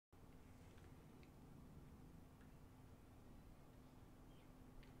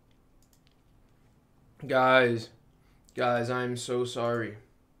Guys, I'm so sorry.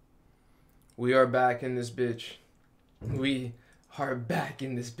 We are back in this bitch. We are back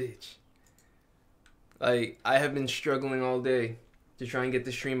in this bitch. Like, I have been struggling all day to try and get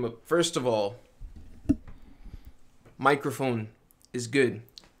the stream up. First of all, microphone is good.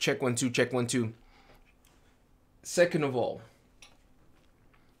 Check 1 2, check 1 2. Second of all,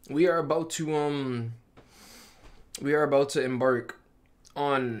 we are about to embark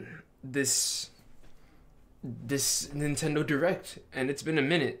on this Nintendo Direct, and it's been a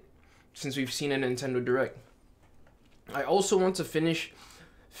minute since we've seen a Nintendo Direct. I also want to finish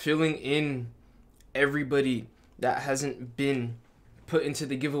filling in everybody that hasn't been put into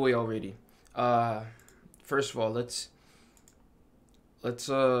the giveaway already. First of all, let's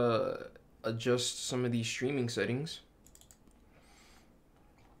adjust some of these streaming settings.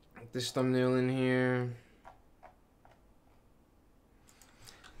 This thumbnail in here.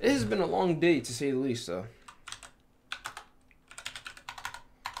 It has been a long day, to say the least, though.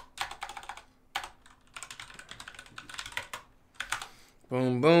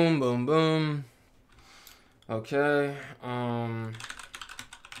 Boom, boom, boom, boom. Okay. Mm,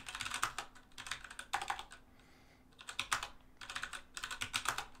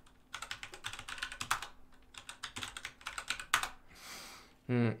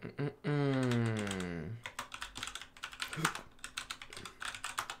 mm, mm.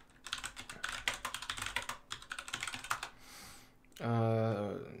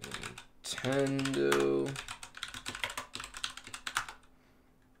 Nintendo.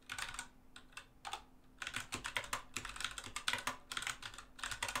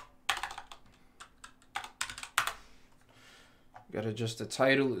 Gotta adjust the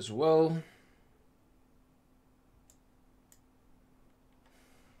title as well.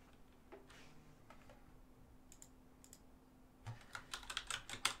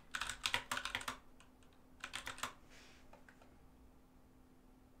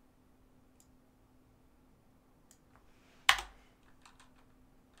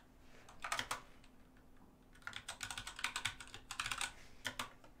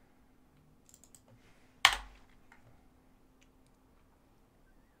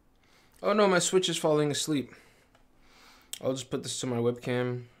 Oh no, my Switch is falling asleep. I'll just put this to my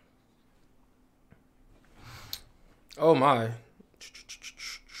webcam. Oh my.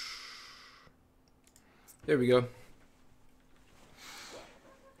 There we go.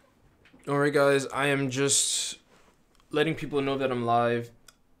 Alright guys, I am just letting people know that I'm live,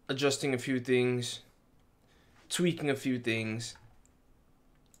 adjusting a few things, tweaking a few things.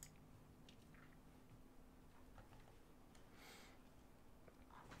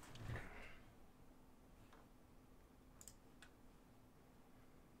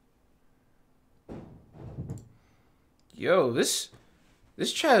 Yo, this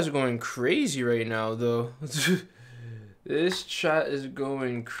chat is going crazy right now, though. This chat is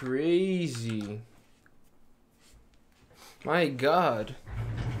going crazy. My God.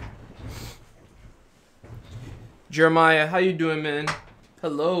 Jeremiah, how you doing, man?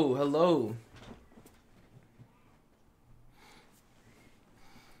 Hello, hello.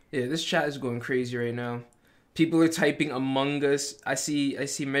 Yeah, this chat is going crazy right now. People are typing Among Us. I see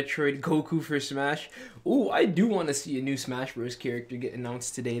Metroid Goku for Smash. Ooh, I do want to see a new Smash Bros. Character get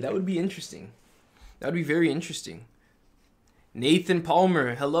announced today. That would be interesting. That would be very interesting. Nathan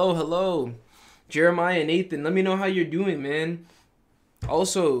Palmer. Hello, hello. Jeremiah, Nathan, let me know how you're doing, man.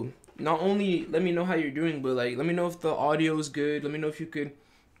 Also, not only let me know how you're doing, but like let me know if the audio is good. Let me know if you could.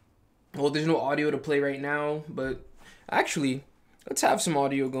 Well, there's no audio to play right now, but actually, let's have some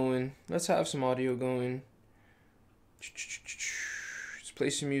audio going. Let's have some audio going. Let's play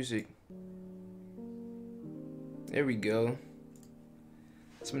some music. There we go.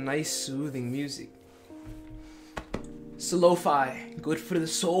 Some nice soothing music. Lo-fi, good for the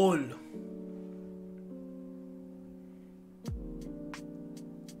soul.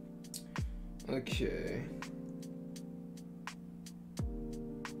 Okay.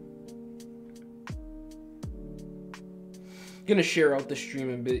 Gonna share out the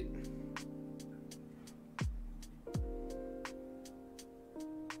stream a bit.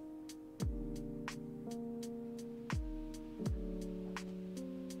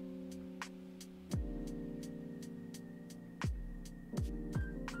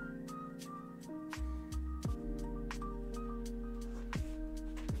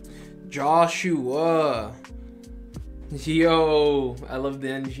 Joshua. Yo, I love the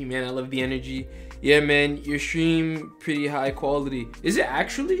energy, man. I love the energy. Yeah, man, your stream pretty high quality. Is it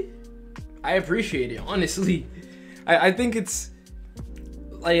actually? I appreciate it, honestly. I think it's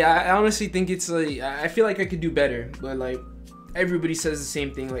like I honestly think it's like I feel like I could do better, but like everybody says the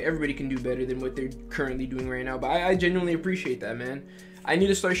same thing. Like, everybody can do better than what they're currently doing right now. But I genuinely appreciate that, man. I need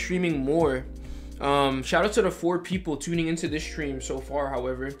to start streaming more. Shout out to the 4 people tuning into this stream so far,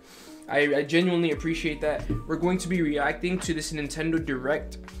 however. I genuinely appreciate that. We're going to be reacting to this Nintendo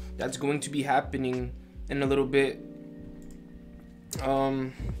Direct that's going to be happening in a little bit.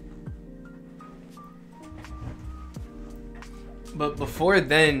 But before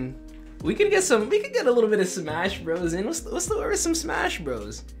then, we could get a little bit of Smash Bros. And let's go over some Smash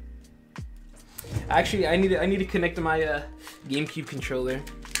Bros. Actually, I need to connect to my GameCube controller.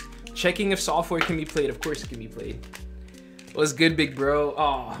 Checking if software can be played. Of course it can be played. What's good, big bro?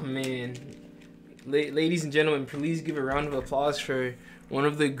 Oh man, ladies and gentlemen, please give a round of applause for one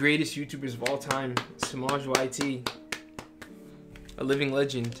of the greatest YouTubers of all time, Samaj YT, a living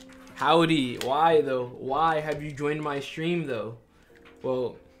legend. Howdy. Why though? Why have you joined my stream though?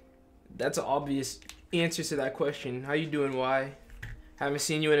 Well, that's an obvious answer to that question. How you doing? Why? Haven't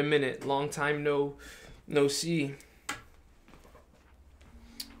seen you in a minute. Long time no see.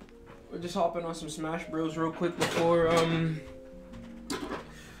 We're just hopping on some Smash Bros real quick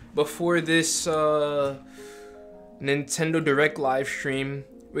before this Nintendo Direct live stream.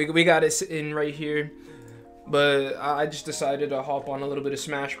 We got it in right here, but I just decided to hop on a little bit of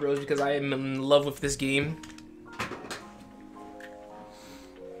Smash Bros because I am in love with this game.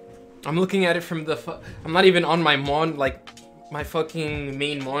 I'm looking at it from I'm not even on my my fucking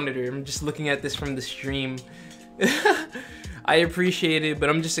main monitor. I'm just looking at this from the stream. I appreciate it,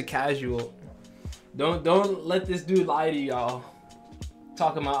 but I'm just a casual. Don't let this dude lie to y'all.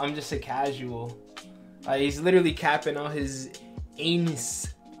 Talking about I'm just a casual. He's literally capping out his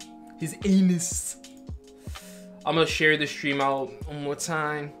anus. His anus. I'm gonna share the stream out one more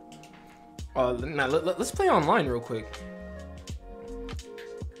time. Now let's play online real quick.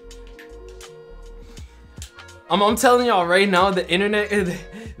 I'm telling y'all right now, the internet,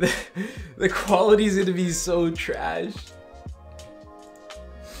 the quality is gonna be so trash.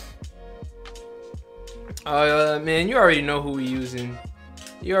 Man, you already know who we using.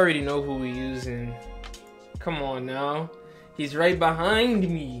 You already know who we using. Come on now. He's right behind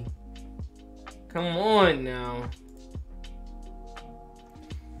me. Come on now.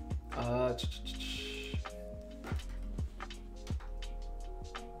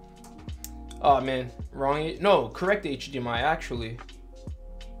 Oh man, wrong. No, correct HDMI actually.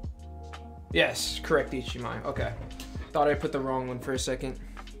 Yes, correct HDMI. Okay. Thought I put the wrong one for a second.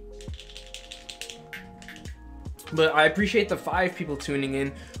 But I appreciate the 5 people tuning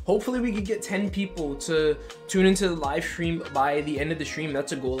in. Hopefully we could get 10 people to tune into the live stream by the end of the stream.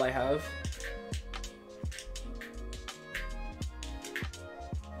 That's a goal I have.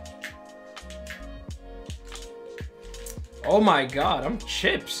 Oh my god, I'm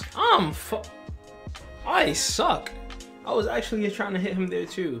chips. I suck. I was actually trying to hit him there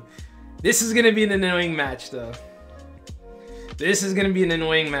too. This is gonna be an annoying match though. This is gonna be an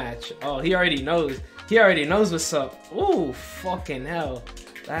annoying match. Oh, he already knows. He already knows what's up. Ooh, fucking hell.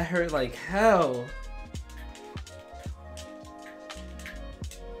 That hurt like hell.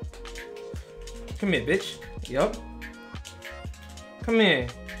 Come here, bitch. Yup. Come here.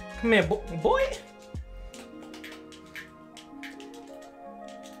 Come here, boy.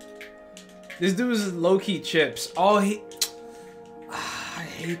 This dude is low-key chips. Oh, I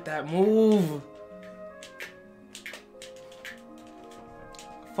hate that move.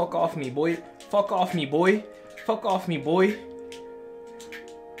 Fuck off me, boy. Fuck off me, boy. Fuck off me, boy.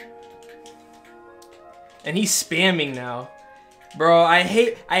 And he's spamming now. Bro, I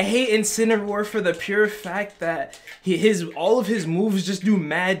hate Incineroar for the pure fact that all of his moves just do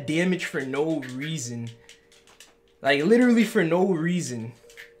mad damage for no reason. Like, literally for no reason.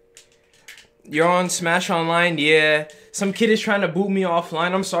 You're on Smash Online? Yeah. Some kid is trying to boot me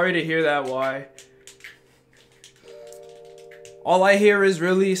offline. I'm sorry to hear that, why? All I hear is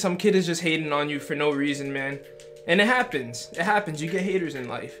really some kid is just hating on you for no reason, man. And it happens. It happens. You get haters in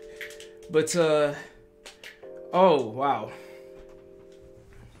life. But, oh, wow.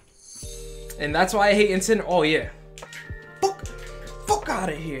 And that's why I hate Incineroar. Oh, yeah. Fuck out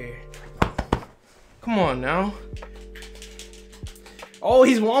of here. Come on now. Oh,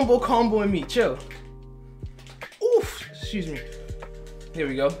 he's wombo comboing me. Chill. Oof. Excuse me. There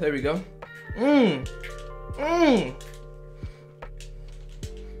we go. There we go.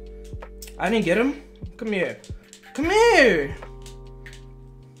 I didn't get him. Come here. Come here.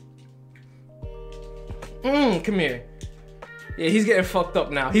 Come here. Yeah, he's getting fucked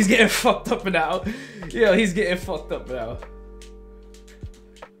up now. He's getting fucked up now. Yeah, he's getting fucked up now.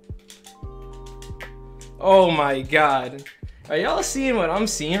 Oh my god. Are y'all seeing what I'm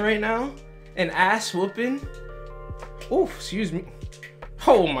seeing right now? An ass whooping? Oh, excuse me.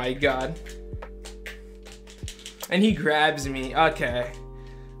 Oh my god. And he grabs me. Okay.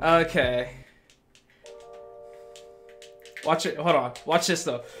 Okay. Watch it. Hold on. Watch this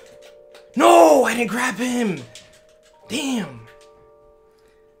though. No, I didn't grab him. Damn.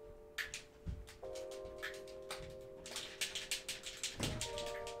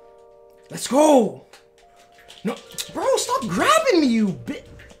 Let's go. No, bro, stop grabbing me, you bitch.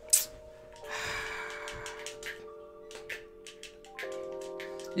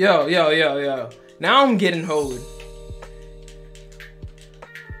 Yo. Now I'm getting hoed.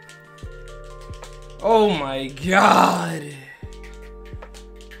 Oh my god.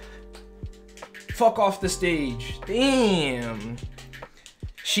 Fuck off the stage. Damn.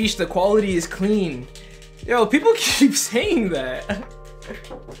 Sheesh, the quality is clean. Yo, people keep saying that.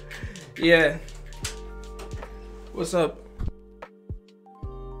 Yeah. What's up?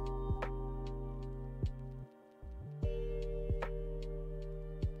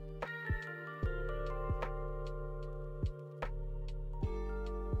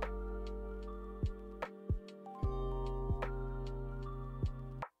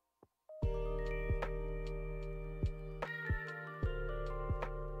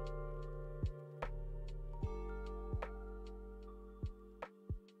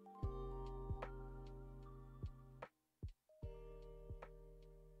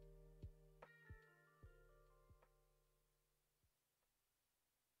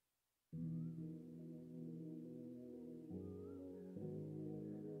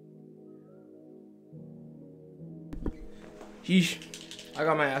 Yeesh. I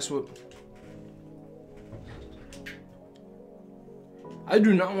got my ass whooped. I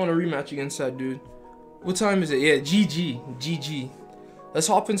do not want a rematch against that dude. What time is it? Yeah, GG. Let's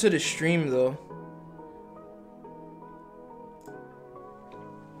hop into the stream though.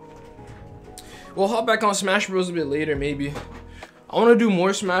 We'll hop back on Smash Bros a bit later, maybe. I want to do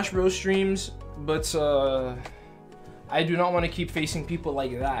more Smash Bros streams, but I do not want to keep facing people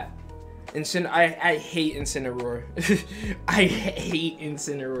like that. I hate Incineroar. I hate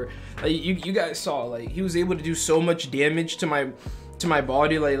Incineroar. Like you guys saw, like he was able to do so much damage to my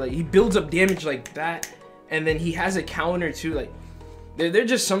body. Like he builds up damage like that, and then he has a counter too. Like they're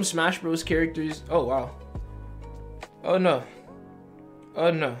just some Smash Bros characters. Oh wow. Oh no.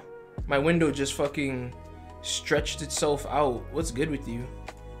 Oh no. My window just fucking stretched itself out. What's good with you?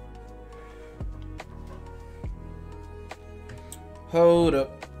 Hold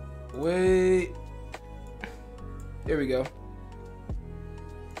up. Wait. There we go.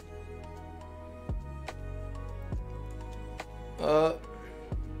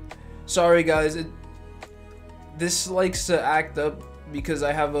 Sorry guys. This likes to act up because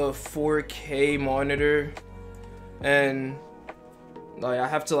I have a 4K monitor and like I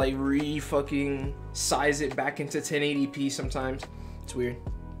have to like fucking size it back into 1080p sometimes. It's weird.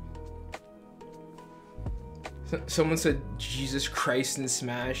 Someone said Jesus Christ in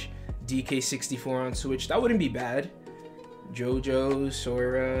Smash, DK64 on Switch. That wouldn't be bad. Jojo,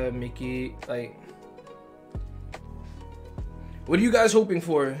 Sora, Mickey, like what are you guys hoping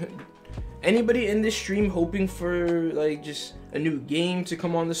for? Anybody in this stream hoping for like just a new game to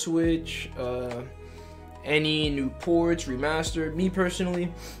come on the Switch? Any new ports, remastered? Me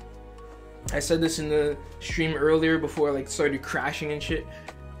personally, I said this in the stream earlier before I like started crashing and shit.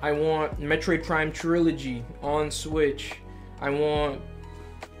 I want Metroid Prime Trilogy on Switch. I want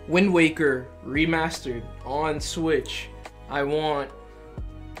Wind Waker remastered on Switch. I want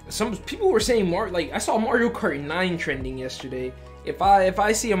some people were saying I saw Mario Kart 9 trending yesterday. If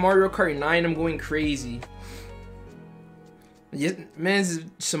I see a Mario Kart 9, I'm going crazy. Yeah, man,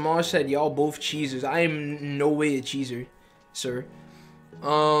 Samaj said y'all both cheesers. I am no way a cheeser, sir.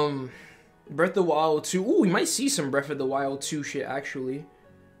 Breath of the Wild 2. Ooh, we might see some Breath of the Wild 2 shit actually.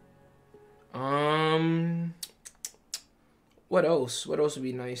 What else? What else would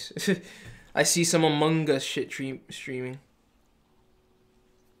be nice? I see some Among Us shit streaming.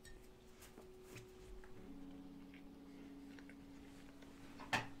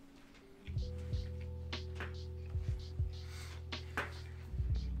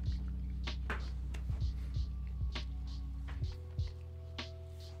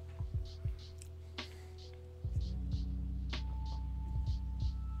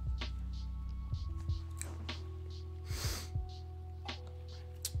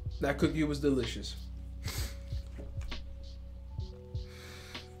 That cookie was delicious.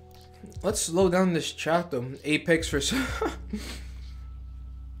 Let's slow down this chat though. Apex for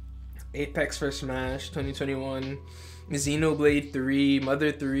Apex for Smash 2021, Xenoblade 3,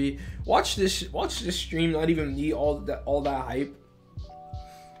 Mother 3. Watch this stream. Not even need all that hype.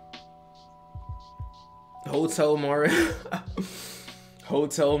 Hotel Mario.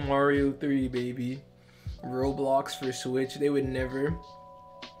 Hotel Mario 3, baby. Roblox for Switch. They would never.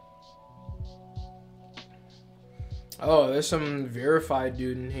 Oh, there's some verified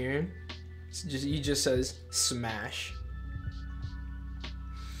dude in here. He just says Smash.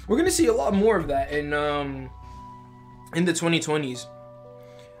 We're gonna see a lot more of that in the 2020s.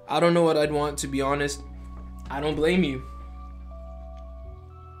 I don't know what I'd want, to be honest. I don't blame you.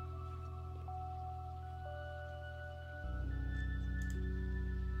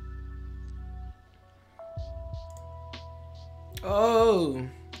 Oh,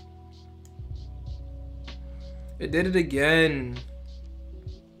 it did it again.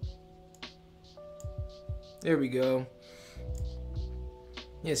 There we go.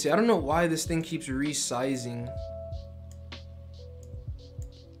 Yeah, see, I don't know why this thing keeps resizing.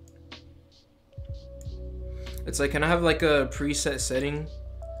 It's like, can I have like a preset setting?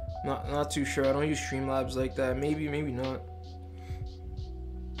 Not too sure. I don't use Streamlabs like that. Maybe not.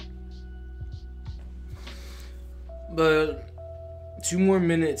 But 2 more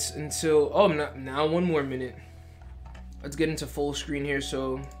minutes until, oh, now 1 more minute. Let's get into full screen here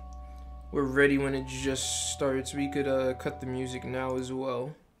so we're ready when it just starts. We could cut the music now as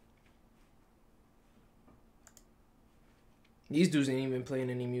well. These dudes ain't even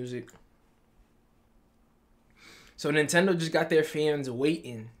playing any music. So Nintendo just got their fans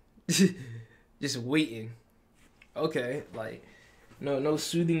waiting. Just waiting. Okay, like no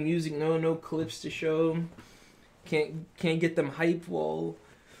soothing music, no clips to show. Can't get them hype while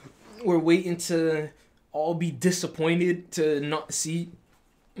we're waiting to all be disappointed to not see,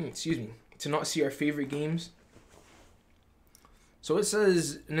 to not see our favorite games. So it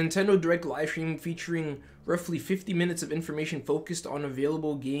says Nintendo Direct livestream featuring roughly 50 minutes of information focused on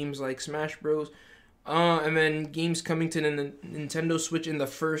available games like Smash Bros. And then games coming to the Nintendo Switch in the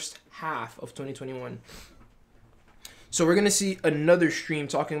first half of 2021. So we're going to see another stream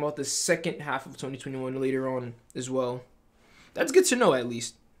talking about the second half of 2021 later on as well. That's good to know, at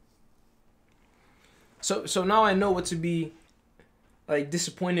least. So now I know what to be like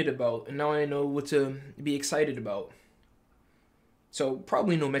disappointed about, and now I know what to be excited about. So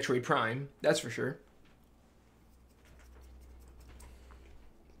probably no Metroid Prime, that's for sure.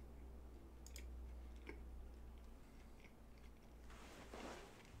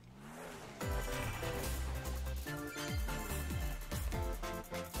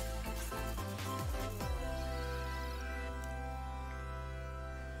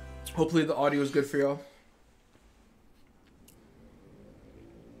 Hopefully the audio is good for y'all.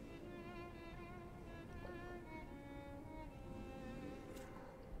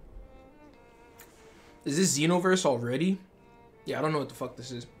 Is this Xenoverse already? Yeah, I don't know what the fuck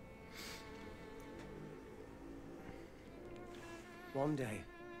this is. One day,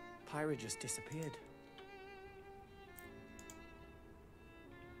 Pyra just disappeared.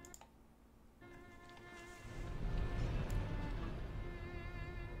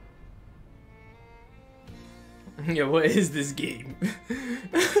 Yeah, what is this game?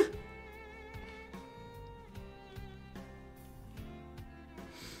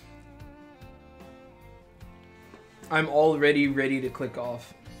 I'm already ready to click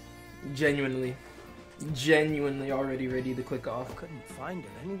off. Genuinely already ready to click off. I couldn't find her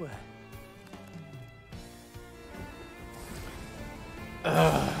anywhere.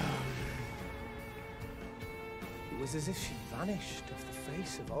 It was as if she vanished off the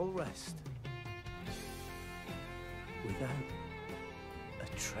face of all rest. Without a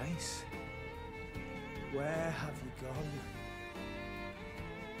trace. Where have you gone?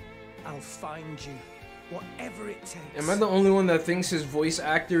 I'll find you, whatever it takes. Am I the only one that thinks his voice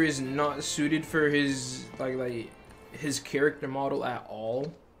actor is not suited for his like his character model at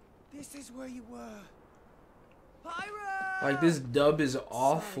all? This is where you were. Pyra! Like, this dub is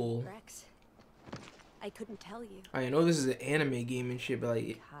awful. Sorry, Rex. I couldn't tell you. I know this is an anime game and shit, but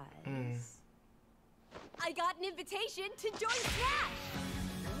like, I got an invitation to join Smash!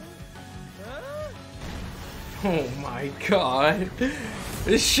 Oh my god.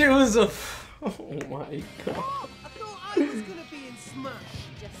 This shit was a... Oh my god. Oh, I thought I was gonna be in Smash.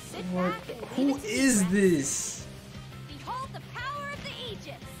 Just sit What? back and Who leave it to is Rex. this? Behold the power of the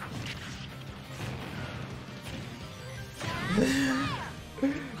Aegis!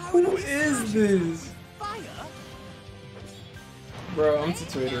 Who is this? Fire? Bro, I'm to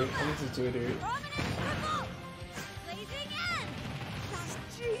Twitter. Prominent revolt! Blazing end! That's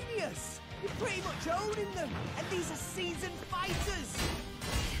genius! You're pretty much owning them, and these are seasoned fighters!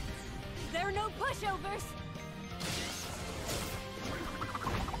 There are no pushovers!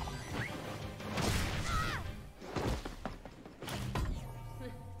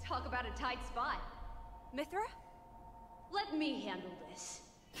 Talk about a tight spot. Mithra? Let me handle this.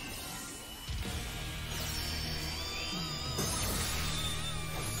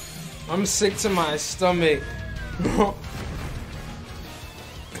 I'm sick to my stomach.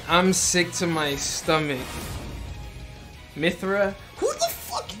 I'm sick to my stomach. Mithra? Who the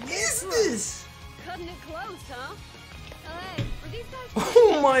fuck is this? Cutting it close, huh? Hey, were these guys?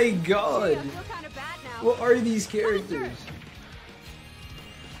 Oh my Gee, god. I feel kind of bad now. What are these characters?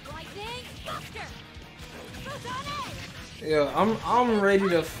 Lightning, Buster. Suzanne! Yeah, I'm ready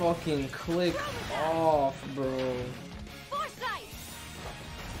to fucking click off, bro. Foresight.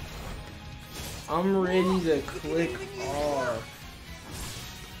 I'm ready to click off.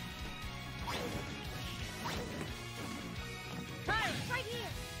 Right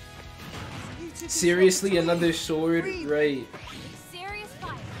here. Seriously, another sword? Right. Serious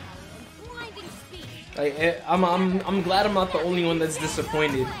fire and blinding speed. Like, I'm glad I'm not the only one that's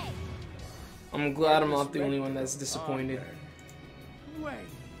disappointed. I'm glad I'm not the only one that's disappointed. Wait,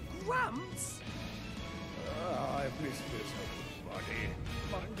 Gramps? I missed this, buddy.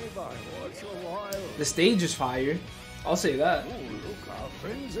 Mind if I watch a while? The stage is fire. I'll say that. Oh, look, our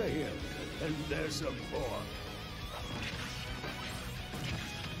friends are here. And there's some more.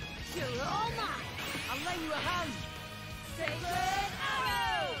 You're all mine. I'll lend you a hand. Sacred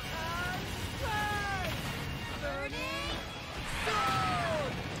arrow. Burning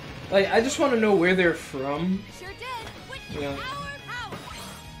sword. Like, I just want to know where they're from. Sure did. Witness Yeah. our power.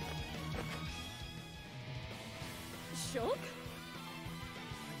 Shulk?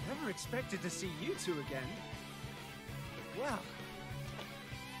 I never expected to see you two again. Well,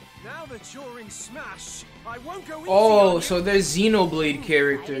 now that you're in Smash, I won't go easy Oh, on you. so they're Xenoblade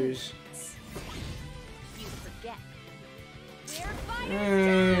characters. You forget. We're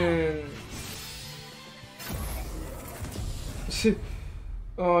fighters.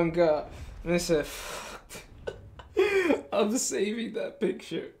 Oh my god. Listen. I'm saving that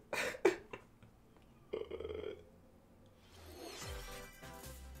picture.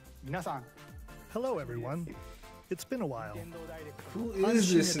 Hello everyone. It's been a while. Who I'm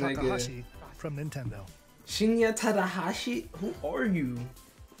is this Shinya nigga? Takahashi from Nintendo. Shinya Tadahashi? Who are you?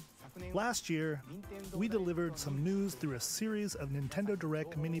 Last year, we delivered some news through a series of Nintendo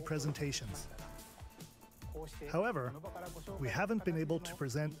Direct mini presentations. However, we haven't been able to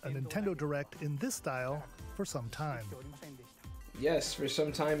present a Nintendo Direct in this style for some time. Yes, for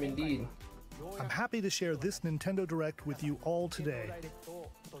some time indeed. I'm happy to share this Nintendo Direct with you all today.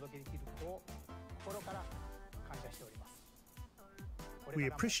 We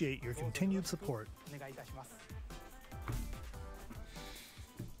appreciate your continued support.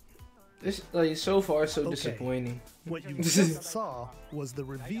 This, like, so far so Okay. disappointing. What you just saw was the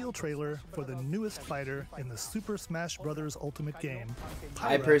reveal trailer for the newest fighter in the Super Smash Bros. Ultimate game.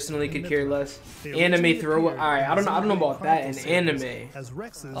 I Pyra personally and could Mithra. care less. They Anime originally throw. appeared Alright, I in don't know the about that in Xenoblade Chronicles anime. as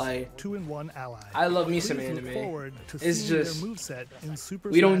Rex's Like, 2-in-1 ally. I love me some Please look anime. forward to It's seeing just their moveset in Super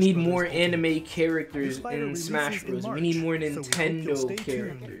we don't Smash need Bros. more Ultimate. anime This characters fighter in releases Smash in Bros. We March, need more so we hope you'll Nintendo stay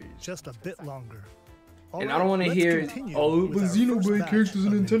tuned characters. just a bit longer. And Alright, I don't want to let's hear, continue oh, with but our first Xenoblade batch characters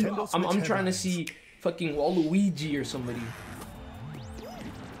in of Nintendo. I'm Switch trying to headlines. see fucking Waluigi or somebody.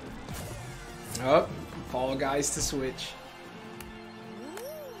 Up, Fall Guys to Switch.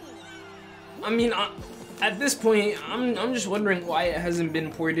 I mean, at this point, I'm just wondering why it hasn't been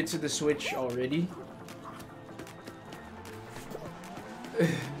ported to the Switch already.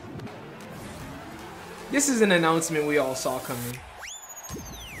 This is an announcement we all saw coming.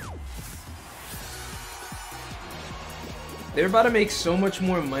 They're about to make so much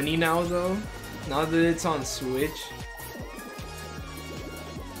more money now, though. Now that it's on Switch.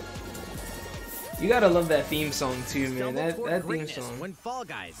 You gotta love that theme song too, man. That theme song. When Fall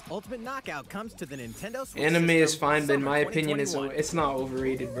Guys Ultimate Knockout comes to the Nintendo Switch Anime is system, fine, but in my summer opinion, 2021. it's not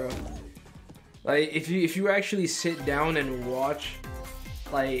overrated, bro. Like if you actually sit down and watch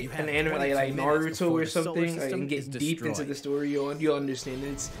like You have an anime 22 like minutes Naruto before or the solar something, like, system and is get deep into destroyed. the story, you'll understand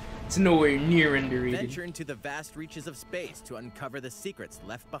it. It's nowhere near underrated. Venture into the vast reaches of space to uncover the secrets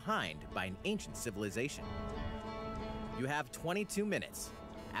left behind by an ancient civilization. You have 22 minutes.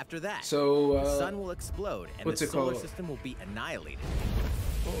 After that, So the sun will explode and what's the it solar called? system will be annihilated.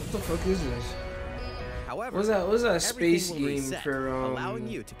 what the fuck is this? However, What's that space everything will game reset, for allowing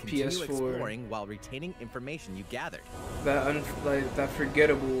you to continue PS4? exploring while retaining information you gathered. That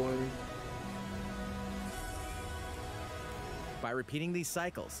forgettable one. By repeating these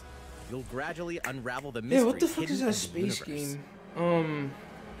cycles, you'll gradually unravel the Yeah, mysteries what the fuck hidden is that in the space universe. game?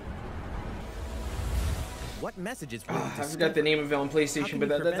 What messages will you I forgot discover? the name of it on How PlayStation, can but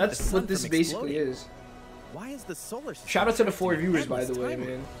you prevent that's the what sun this from basically exploding? is. Why is the solar system Shout out to the trapped 4 in an viewers, by endless the way, time loop?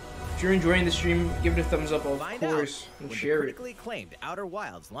 man. If you're enjoying the stream, give it a thumbs up, of Find course, out and when share the it. critically acclaimed Outer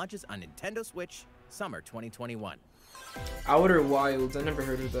Wilds launches on Nintendo Switch summer 2021. Outer Wilds, I never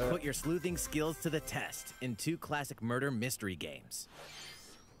heard of that. Put your sleuthing skills to the test in 2 classic murder mystery games.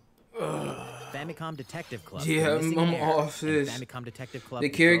 Famicom Detective Club. Yeah, The Missing I'm Heir, off and this. Famicom Detective Club. The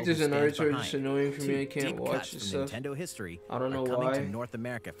Girl characters Who in Stands Naruto are just Behind. annoying for me. 2 I can't deep watch cuts this from stuff. Nintendo history I don't know are coming why. to North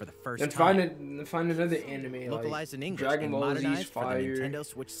America for the first And time. find another anime Localized in like English Dragon and Ball Z's modernized for the Fire, Nintendo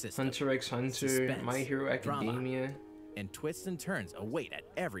Switch system. Hunter x Hunter, Suspense, My Hero drama, Academia. And twists and turns await at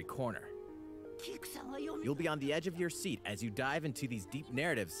every corner. You'll be on the edge of your seat as you dive into these deep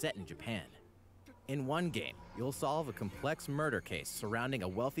narratives set in Japan. In one game, you'll solve a complex murder case surrounding a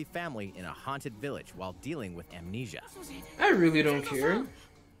wealthy family in a haunted village while dealing with amnesia. I really don't care.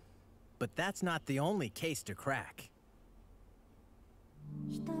 But that's not the only case to crack.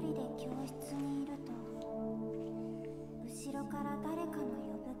 一人で教室にいると後ろから誰かの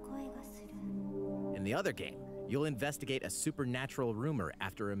呼ぶ声がする In the other game, you'll investigate a supernatural rumor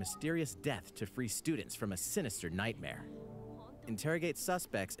after a mysterious death to free students from a sinister nightmare. Interrogate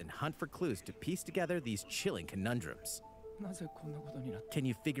suspects and hunt for clues to piece together these chilling conundrums. Can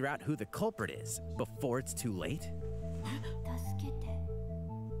you figure out who the culprit is before it's too late? 助けて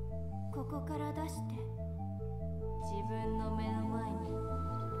ここから出して自分の目の前に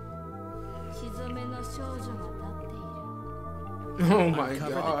血染めの少女が立っている Oh my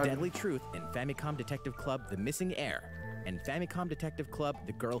Uncover the god. deadly truth in Famicom Detective Club: The Missing Heir and Famicom Detective Club: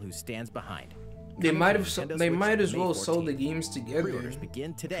 The Girl Who Stands Behind. They Coming might to have Nintendo they Switch might as May well sell the 14th. games together Pre-orders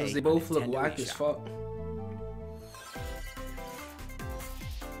begin today because they on both look Nintendo whack as eShop. fuck.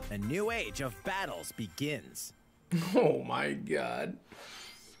 A new age of battles begins. Oh my god.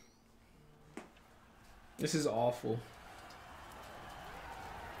 This is awful.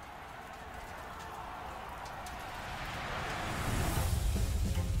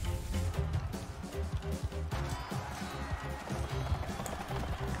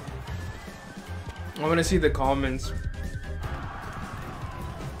 I want to see the comments.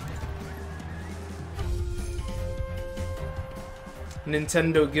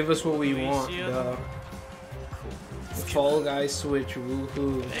 Nintendo, give us what we want, duh. Fall Guys Switch,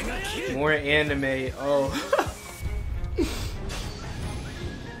 woohoo. More anime, oh.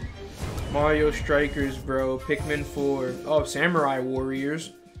 Mario Strikers, bro. Pikmin 4. Oh, Samurai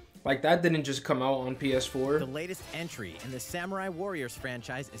Warriors. Like, that didn't just come out on The PS4. latest entry in the Samurai Warriors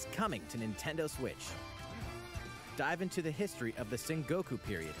franchise is coming to Nintendo Switch. Dive into the history of the Sengoku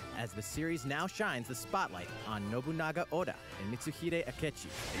period as the series now shines the spotlight on Nobunaga Oda and Mitsuhide Akechi.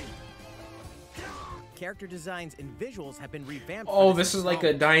 Character designs and visuals have been revamped. Oh, for this is like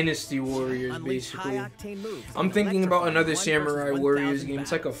a Dynasty Warriors, Unleash basically. high-octane moves I'm and thinking about electrify another 1 versus Samurai 1,000 Warriors game.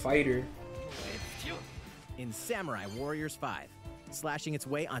 It's like a battles. fighter. In Samurai Warriors 5, slashing its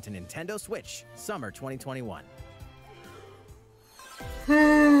way onto Nintendo Switch, summer 2021.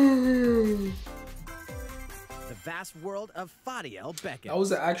 The vast world of Fadiel Beckett. That was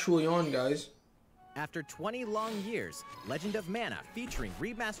the actual yawn, guys. After 20 long years, Legend of Mana featuring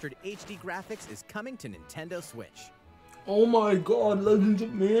remastered HD graphics is coming to Nintendo Switch. Oh my god, Legends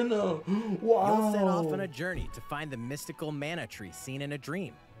of Mana. Wow. You'll set off on a journey to find the mystical mana tree seen in a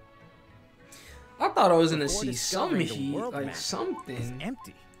dream. I thought I was gonna Before see some discovering the heat, world like map is something.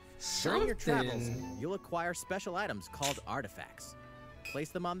 empty. During your travels, Something. you'll acquire special items called artifacts. Place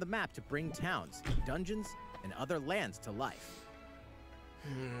them on the map to bring towns, dungeons, and other lands to life.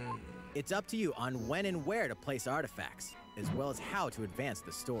 It's up to you on when and where to place artifacts, as well as how to advance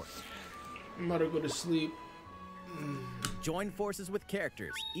the story. I'm about to go to sleep. Join forces with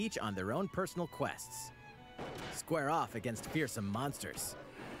characters, each on their own personal quests. Square off against fearsome monsters.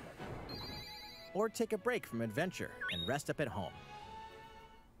 Or take a break from adventure and rest up at home.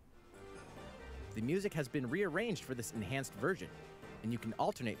 The music has been rearranged for this enhanced version, and you can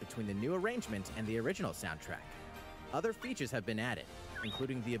alternate between the new arrangement and the original soundtrack. Other features have been added,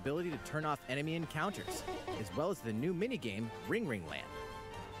 including the ability to turn off enemy encounters, as well as the new minigame Ring Ring Land.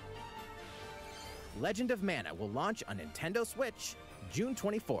 Legend of Mana will launch on Nintendo Switch June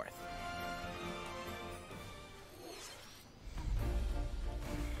 24th.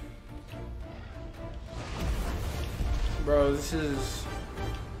 Bro, this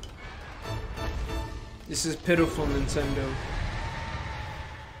is pitiful, Nintendo.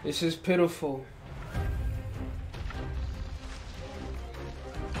 This is pitiful.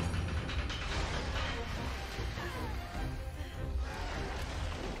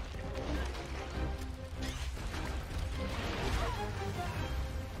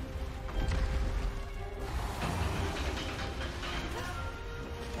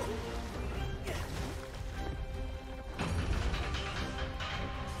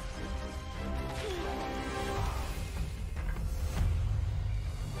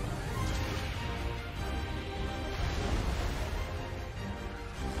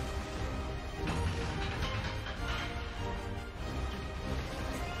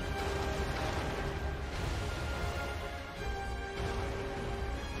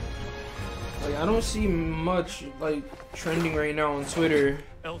 I don't see much like trending right now on Twitter.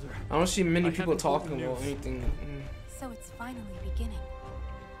 Elder, I don't see many I have people important talking about news. anything. So it's finally beginning.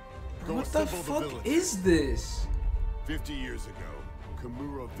 What the fuck is this? 50 years ago,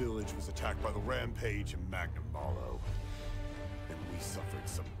 Kamura Village was attacked by the Rampage and Magnum Malo. And we suffered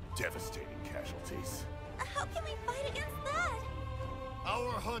some devastating casualties. How can we fight against that?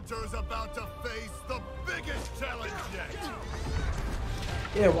 Our hunter's about to face the biggest challenge yet!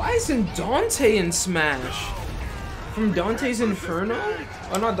 Yeah, why isn't Dante in Smash? From Dante's Inferno?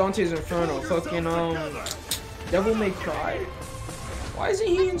 Oh, not Dante's Inferno. Fucking Devil May Cry. Why isn't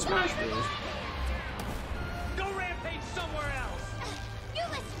he in Smash Bros? Go rampage somewhere else. You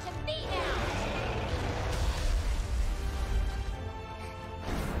listen to me now.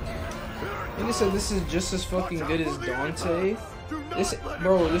 Nigga said this is just as fucking good as Dante. This,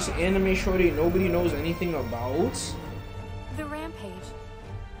 bro, this anime shorty nobody knows anything about. The Rampage.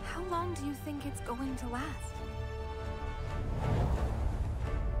 How long do you think it's going to last?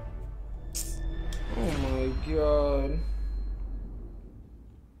 Oh my god.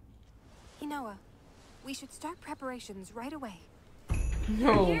 Inoa, we should start preparations right away.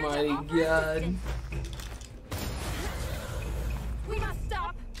 Oh my god. We must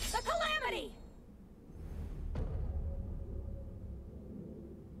stop the calamity.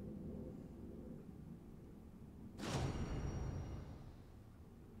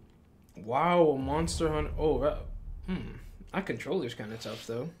 Wow, Monster Hunter. Oh, that controller's kind of tough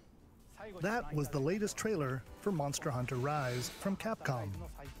though. That was the latest trailer for Monster Hunter Rise from Capcom.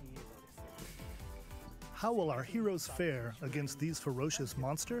 How will our heroes fare against these ferocious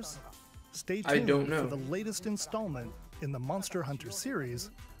monsters? Stay I tuned don't know. for the latest installment in the Monster Hunter series,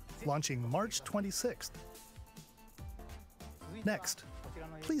 launching March 26th. Next,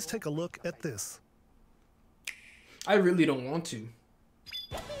 please take a look at this. I really don't want to.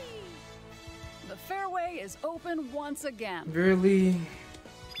 The fairway is open once again. Really?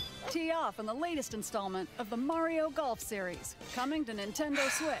 Tee off in the latest installment of the Mario Golf series, coming to Nintendo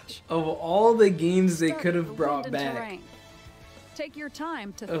Switch. Of all the games they Start could with have the brought wind and back, terrain. Take your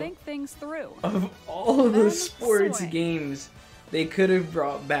time to Oh. think things through. of all the Then sports swing. games they could have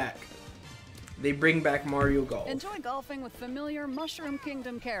brought back, they bring back Mario Golf. Enjoy golfing with familiar Mushroom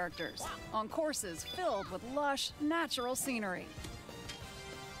Kingdom characters on courses filled with lush, natural scenery.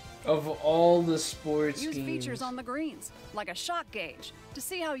 Of all the sports Use games. features on the greens, like a shot gauge, to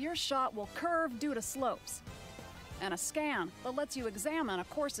see how your shot will curve due to slopes, and a scan that lets you examine a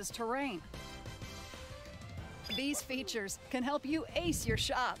course's terrain. These features can help you ace your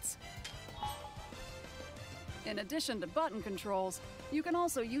shots. In addition to button controls, you can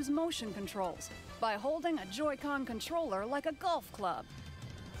also use motion controls by holding a Joy-Con controller like a golf club.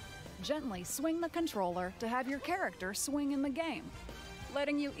 Gently swing the controller to have your character swing in the game,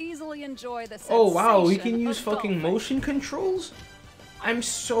 letting you easily enjoy the sensation Oh wow, we can use of fucking golfing. motion controls? I'm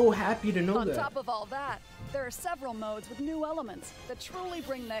so happy to know On that. top of all that, there are several modes with new elements that truly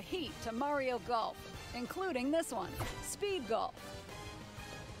bring the heat to Mario Golf, including this one, Speed Golf.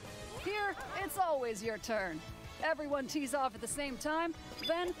 Here, it's always your turn. Everyone tees off at the same time,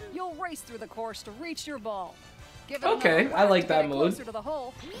 then you'll race through the course to reach your ball. Give it Okay, another I whack like to that get it mode. closer to the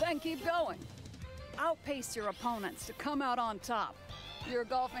hole, then keep going. Outpace your opponents to come out on top. Your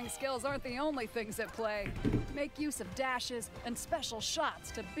golfing skills aren't the only things at play. Make use of dashes and special shots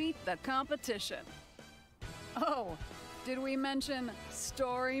to beat the competition. Oh, did we mention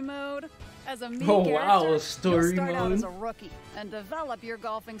story mode? As a Mii Oh, character, wow, story you'll start out as a mode. rookie and develop your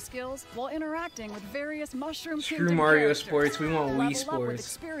golfing skills while interacting with various Mushroom Screw Kingdom Mario characters. Sports, we want Wii Level up with Sports.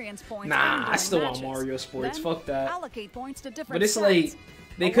 experience points Nah, earned I during still want matches. Mario Sports, Then fuck that. allocate points to different But it's sets, like,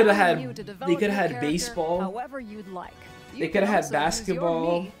 they coulda allowing had- you to they develop coulda your had character baseball. however you'd like. They You coulda can had also use your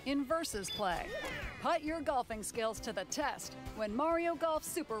basketball. Mii in versus play. Put your golfing skills to the test when Mario Golf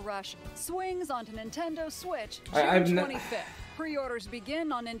Super Rush swings onto Nintendo Switch June I've ne- 25th. Pre-orders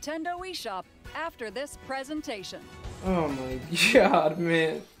begin on Nintendo eShop after this presentation. Oh my god,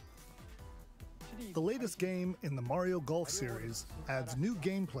 man. The latest game in the Mario Golf series adds new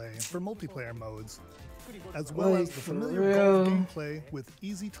gameplay for multiplayer modes, as well Like, as the for familiar golf real? gameplay with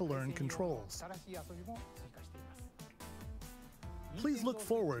easy-to-learn controls. Please look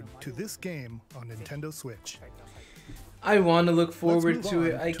forward to this game on Nintendo Switch. I want to look Let's forward move to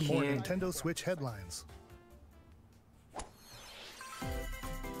it. on I to more can't. Nintendo Switch headlines.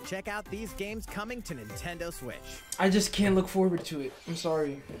 Check out these games coming to Nintendo Switch. I just can't look forward to it. I'm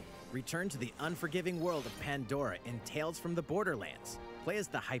sorry. Return to the unforgiving world of Pandora in Tales from the Borderlands. Play as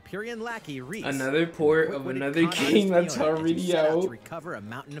the Hyperion lackey Reese. Another port and of quick-witted another con artist game that's Fiona as you already set out out. to recover a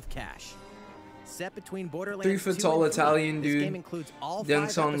mountain of cash. Set between Borderlands 3 foot 2 tall and 3, Italian this dude game includes all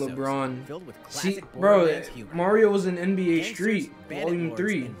dunks 5 on episodes, LeBron. filled with See, classic bro, Borderlands humor. Mario was in NBA Gangsters, Street, bandit Volume lords,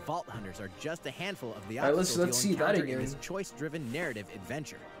 3. and Vault Hunters are just a handful of the Alright, obstacles let's you'll see that encounter in again. this choice-driven narrative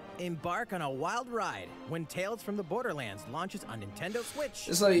adventure. Embark on a wild ride when Tales from the Borderlands launches on Nintendo Switch.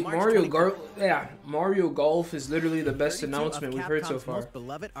 It's like March Mario 24th. Golf. Yeah, Mario Golf is literally the best 32 announcement of we've heard so Capcom's far. most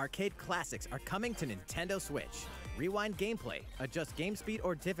beloved arcade classics are coming to Nintendo Switch. Rewind gameplay, adjust game speed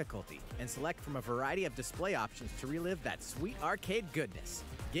or difficulty, and select from a variety of display options to relive that sweet arcade goodness.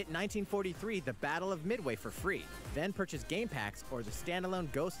 Get 1943 The Battle of Midway for free, then purchase game packs or the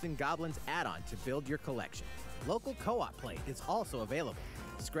standalone Ghosts and Goblins add-on to build your collection. Local co-op play is also available.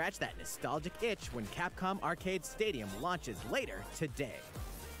 Scratch that nostalgic itch when Capcom Arcade Stadium launches later today.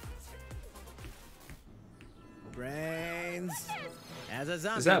 Brains. As a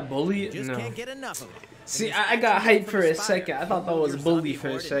zombie, Is that Bully? you just No. can't get enough of it. See, I got hyped for a second. I thought that was Bully for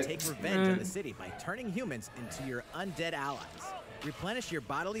a Take sec. revenge on the city by turning humans into your undead allies. Replenish your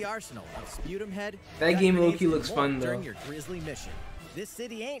bodily arsenal of sputum head. That gut game grenades, low-key and looks more fun, during though. your grisly mission. This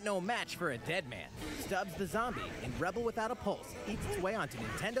city ain't no match for a dead man. Stubbs the Zombie in Rebel Without a Pulse eats its way onto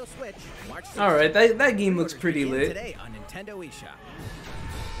Nintendo Switch March 6th. Alright, that game looks Pre-orders pretty begin lit. Today on Nintendo eShop.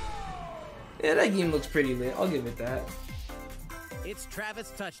 Yeah, that game looks pretty lit. I'll give it that. It's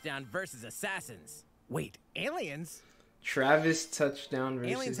Travis Touchdown versus Assassins. Wait, aliens? Travis Touchdown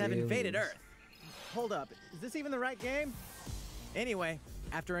versus Aliens have invaded aliens. Earth. Hold up, is this even the right game? Anyway,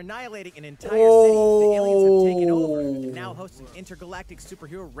 after annihilating an entire city, the aliens have taken over and now host an intergalactic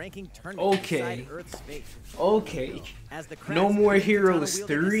superhero ranking tournament Okay. inside Earth's space. Okay. As the No Krabs More defeat the Heroes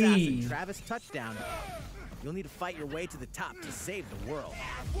tunnel-wielding 3. assassin Travis Touchdown, you'll need to fight your way to the top to save the world.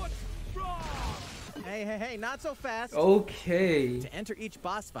 Hey, not so fast. Okay. To enter each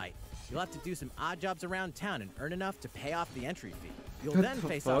boss fight, you'll have to do some odd jobs around town and earn enough to pay off the entry fee. You'll What then the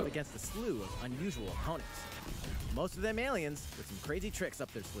face fuck? off against a slew of unusual opponents. Most of them aliens with some crazy tricks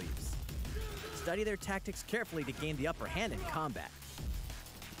up their sleeves. Study their tactics carefully to gain the upper hand in combat.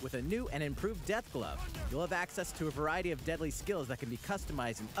 With a new and improved Death Glove, you'll have access to a variety of deadly skills that can be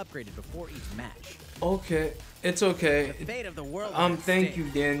customized and upgraded before each match. Okay. It's okay. The fate of the world is at Thank stake. you,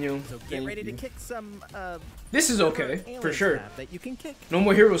 Daniel. So get Thank ready you. to kick some, This is okay, for aliens sure. have that you can kick. No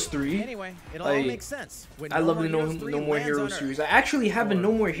More Heroes 3. Anyway, it all Like, makes sense. When I love the Heroes 3 No More lands on Heroes Earth. series. I actually have a Or,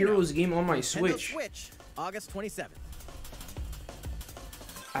 No More you know, Heroes game on my Nintendo Switch. August 27th.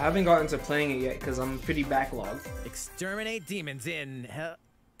 I haven't gotten to playing it yet because I'm pretty backlogged. Exterminate demons in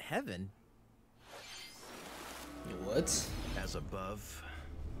heaven. What? As above,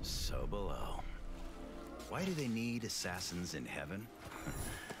 so below. Why do they need assassins in heaven?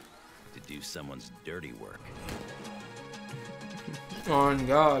 To do someone's dirty work. On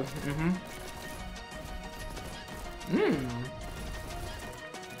God.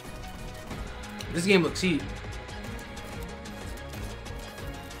 This game looks heat.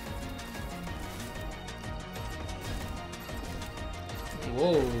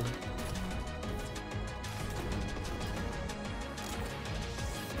 Whoa.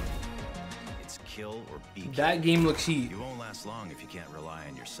 It's kill or be killed. That game looks heat. You won't last long if you can't rely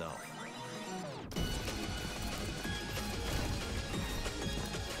on yourself.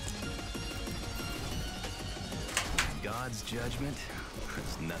 God's judgment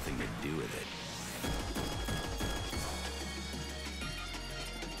has nothing to do with it.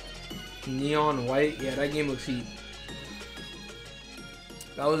 Neon White. Yeah, that game looks heat.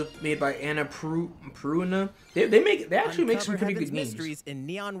 That was made by Anna Pruina. They actually make some Uncover pretty Heaven's good games. Mysteries in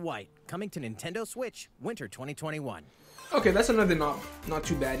Neon White, coming to Nintendo Switch, winter 2021. Okay, that's another not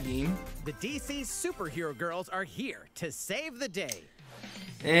too bad game. The DC superhero girls are here to save the day.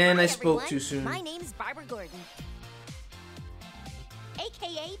 And I Hi, spoke everyone. too soon. My name's Barbara Gordon,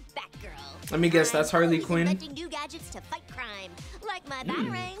 aka Batgirl. Let me guess, that's I'm Harley always Quinn? inventing new gadgets to fight crime, like my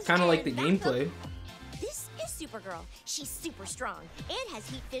batarangs. Kind of like the and Batmobile. gameplay. This is Supergirl. She's super strong and has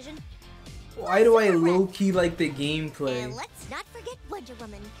heat vision. Why do I Super rep. low-key like the gameplay? And let's not forget Wonder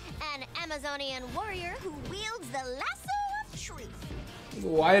Woman, an Amazonian warrior who wields the lasso of truth.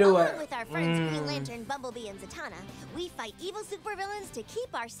 Why do Along I? with our friends Green Lantern, Bumblebee, and Zatanna, we fight evil supervillains to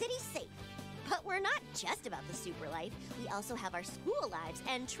keep our city safe. But we're not just about the super life. We also have our school lives,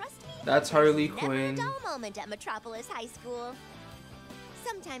 and trust me, That's there's Harley never Quinn. a dull moment at Metropolis High School.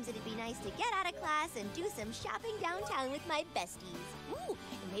 Sometimes it'd be nice to get out of class and do some shopping downtown with my besties. Ooh,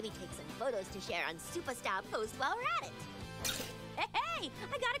 and maybe take some photos to share on Superstar Post while we're at it. Hey,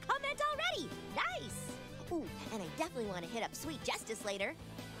 I got a comment already. Nice. Ooh, and I definitely want to hit up Sweet Justice later.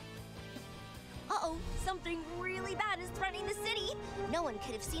 Uh-oh, something really bad is threatening the city. No one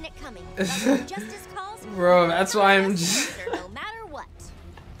could have seen it coming. But when Justice calls, Bro, that's why I'm none of us just. answer no matter what.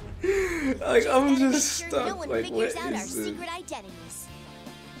 Like, I'm just Make sure stuck. no one Like, what figures out our is it? secret identities.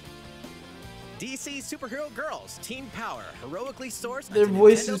 DC Superhero Girls Teen Power heroically sourced. Their onto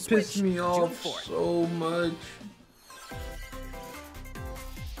voices Nintendo piss Switch, me June off 4th. so much.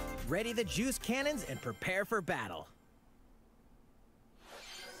 Ready the juice cannons and prepare for battle.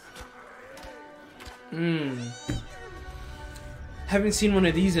 Haven't seen one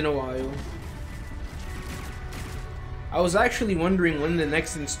of these in a while. I was actually wondering when the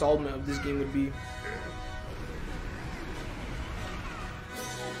next installment of this game would be.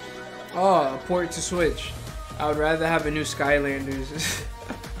 Oh, a port to Switch. I would rather have a new Skylanders.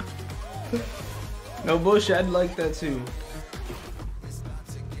 No bullshit, I'd like that too.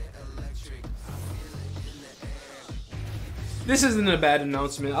 This isn't a bad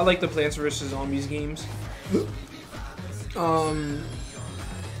announcement. I like the Plants vs. Zombies games.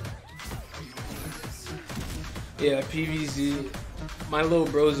 Yeah, PvZ. My little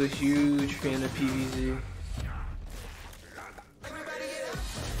bro's a huge fan of PvZ.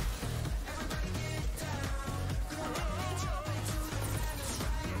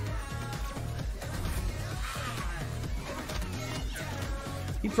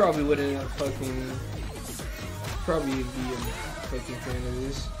 He probably wouldn't have fucking... Probably be a fucking fan of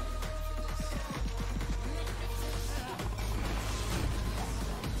this.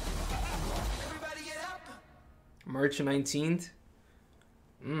 March 19th?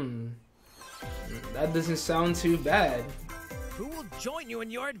 That doesn't sound too bad. Who will join you in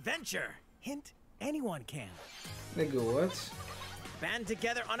your adventure? Hint, anyone can. Nigga, what? Band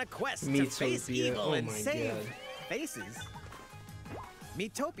together on a quest to Miitopia. face evil Oh and my save God. faces.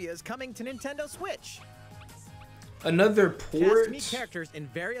 Miitopia is coming to Nintendo Switch. Another Cast port? meet characters in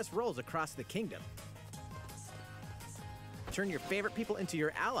various roles across the kingdom. Turn your favorite people into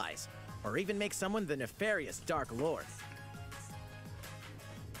your allies, or even make someone the nefarious Dark Lord.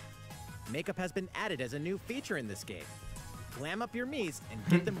 Makeup has been added as a new feature in this game. Glam up your Miis and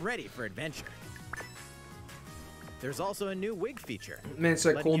get them ready for adventure. There's also a new wig feature. Man, it's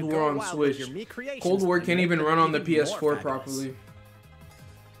like letting Cold you War go on wild with Switch. your Mii creations Cold War and can't make even them run on the even more PS4 fabulous. properly.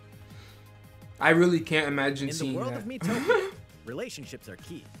 I really can't imagine In the seeing world that. of Miitopia, relationships are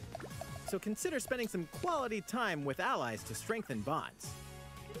key. So consider spending some quality time with allies to strengthen bonds.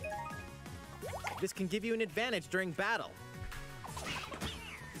 This can give you an advantage during battle.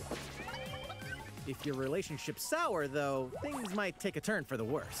 If your relationship's sour, though, things might take a turn for the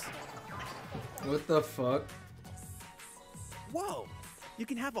worse. What the fuck? Whoa! You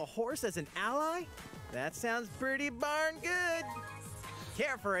can have a horse as an ally? That sounds pretty darn good.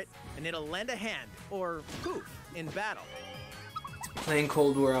 Care for it, and it'll lend a hand, or poof, in battle. Playing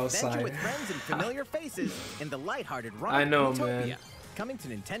Cold War Adventure outside. with friends and familiar faces in the lighthearted run I know, Miitopia. man. Coming to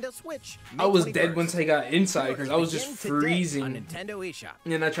Nintendo Switch. I was dead once I got inside because I was just Begin today freezing. on Nintendo eShop.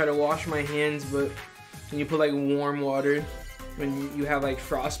 And then I try to wash my hands, but when you put like warm water, when you have like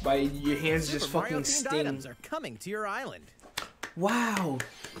frostbite, your hands just Super Mario fucking themed sting. items are coming to your island. Wow,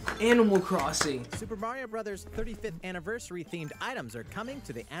 Animal Crossing. Super Mario Brothers 35th anniversary themed items are coming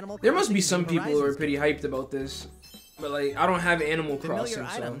to the Animal There must be Crossing some New people who are Horizons pretty hyped about this, but like I don't have Animal Familiar Crossing,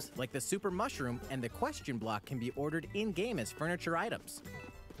 so items like the Super Mushroom and the Question Block can be ordered in-game as furniture items.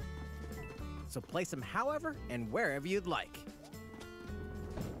 So place them however and wherever you'd like.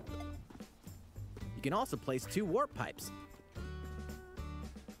 You can also place 2 warp pipes.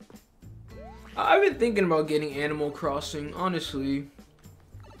 I've been thinking about getting Animal Crossing, honestly.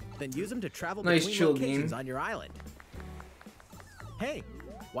 Then use them to travel Nice between chill locations game. on your island. Hey,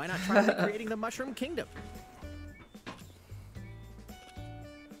 why not try recreating the Mushroom Kingdom?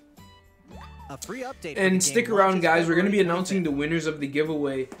 A free update for the game And stick around, launches guys. We're gonna be February announcing 25th. the winners of the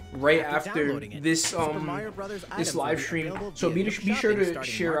giveaway right After after downloading it, this Super Mario Brothers items this will live be stream. available So via be Nook sure Shopping to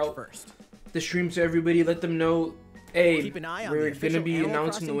starting share March out 1st. the stream to everybody. Let them know, hey, Keep an eye on we're the gonna official be Animal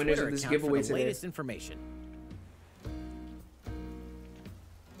announcing the Crossing winners Twitter of this account for giveaway the today. latest information.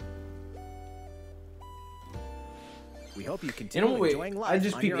 We hope you continue Animal, wait, enjoying life I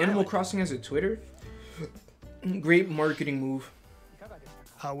just on peeped. your Animal island. Crossing has a Twitter. Great marketing move.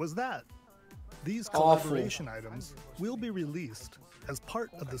 How was that? These Awful. collaboration items will be released as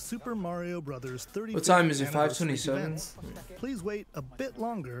part of the Super Mario Bros. 35th What time is it? anniversary 5:27? events. Please wait a bit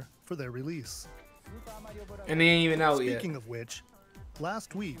longer for their release. And they ain't even out yet. Speaking of which,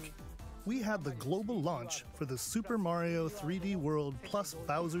 last week we had the global launch for the Super Mario 3D World plus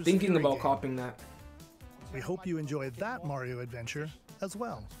Bowser's Thinking Fury about game. copying that. We hope you enjoyed that Mario adventure as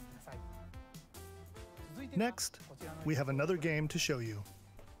well. Next, we have another game to show you.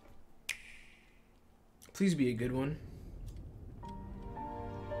 Please be a good one.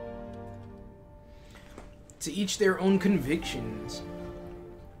 To each their own convictions.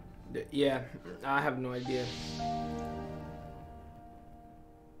 Yeah, I have no idea.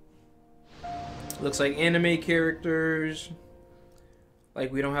 Looks like anime characters.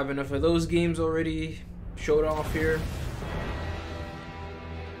 Like we don't have enough of those games already showed off here.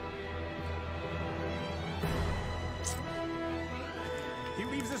 He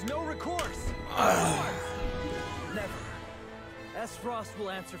leaves us no recourse. Never. Aesfrost will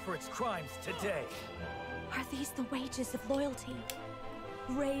answer for its crimes today. Are these the wages of loyalty?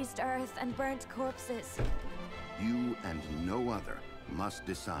 Raised earth and burnt corpses. You and no other must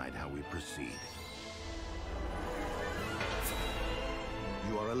decide how we proceed.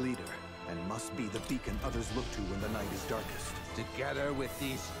 You are a leader, and must be the beacon others look to when the night is darkest. Together with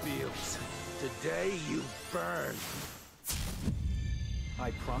these fields, today you burn.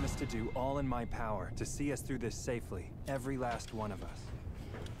 I promise to do all in my power to see us through this safely, every last one of us.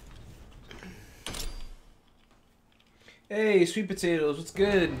 Hey, sweet potatoes, what's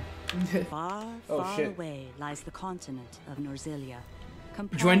good? Far, far away lies the continent of Norzilia.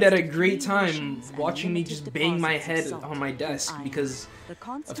 Joined at a great time, watching me just bang my head on my desk because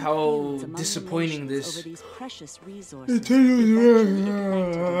of how disappointing this.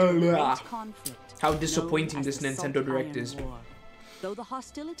 How disappointing this Nintendo Direct is.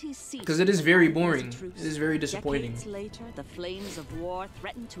 Because it is very boring. It is very disappointing. Decades later, the flames of war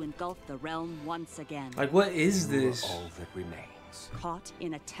threaten to engulf the realm once again. Like, what is this? All that remains. Caught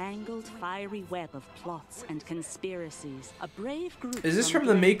in a tangled, fiery web of plots and conspiracies, a brave group is this from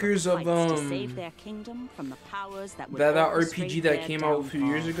the makers of to save their kingdom from the powers that would that RPG that came out a few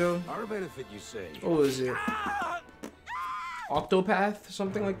years ago? Our benefit, you say? What was it? Octopath,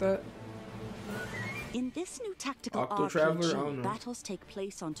 something like that. In this new tactical RPG, battles take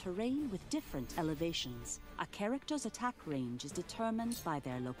place on terrain with different elevations. A character's attack range is determined by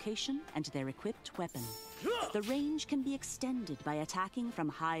their location and their equipped weapon. The range can be extended by attacking from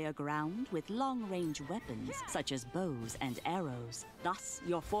higher ground with long-range weapons, such as bows and arrows. Thus,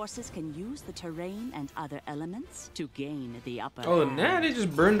 your forces can use the terrain and other elements to gain the upper hand. Oh, now they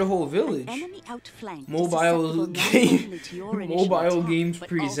just burned the whole village. Enemy outflanked Mobile game, mobile games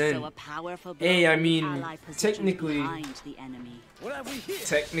present. Hey, I mean, technically,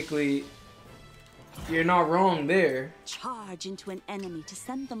 you're not wrong there. Charge into an enemy to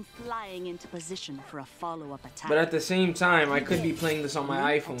send them flying into position for a follow-up attack. But at the same time, I could be playing this on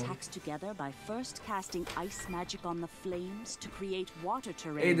my iPhone. Attacks together by first casting ice magic on the flames to create water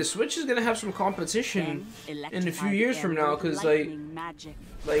terrain. Hey, the Switch is gonna have some competition in a few years from now, because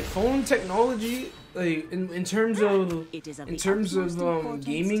like phone technology, like in terms of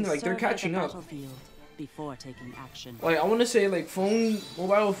gaming, like they're catching up. Before taking action. Like I want to say like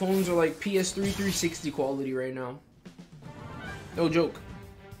mobile phones are like PS3 360 quality right now. No joke.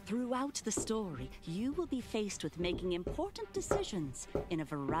 Throughout the story, you will be faced with making important decisions in a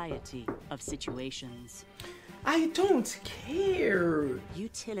variety of situations. I don't care.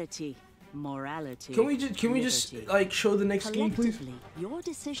 Utility, morality. Can we just like show the next game, please? Your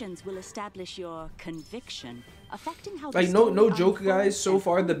decisions will establish your conviction, affecting how like no joke, guys. So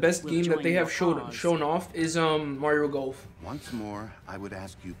far, the best game that they have shown off is Mario Golf. Once more, I would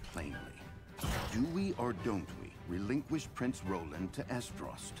ask you plainly: do we or don't we relinquish Prince Roland to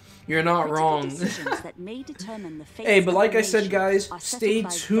Aesfrost? You're not wrong. Hey, but like I said, guys, stay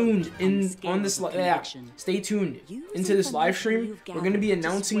tuned stay tuned into this live stream. We're gonna be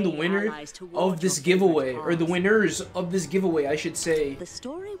announcing the winner of this giveaway, or the winners of this giveaway, I should say.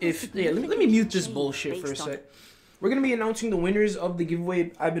 Let me mute this bullshit for a sec. We're gonna be announcing the winners of the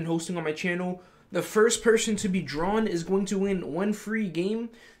giveaway I've been hosting on my channel. The first person to be drawn is going to win one free game.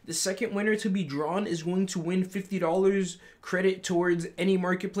 The second winner to be drawn is going to win $50 credit towards any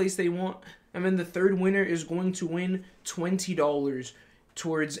marketplace they want. And then the third winner is going to win $20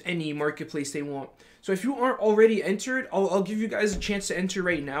 towards any marketplace they want. So if you aren't already entered, I'll give you guys a chance to enter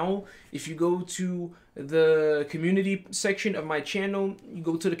right now. If you go to the community section of my channel, you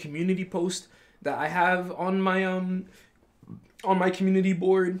go to the community post that I have on my community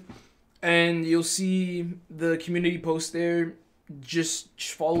board, and you'll see the community post there. Just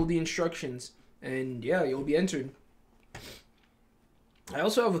follow the instructions, and yeah, you'll be entered. I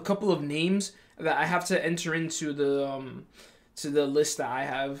also have a couple of names that I have to enter into the list that I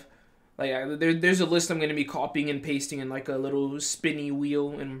have. Like there's a list I'm going to be copying and pasting in like a little spinny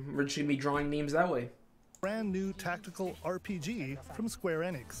wheel, and we're just going to be drawing names that way. Brand new tactical RPG from Square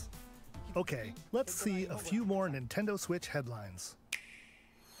Enix. Okay, let's see a few more Nintendo Switch headlines.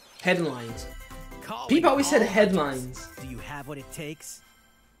 Headlines. People always said headlines. Do you have what it takes?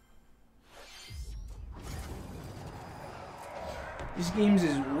 This games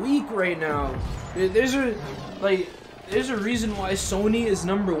is weak right now. There's a like there's a reason why Sony is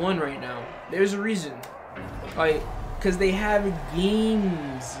 #1 right now. There's a reason. Like, because they have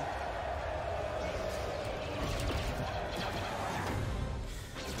games.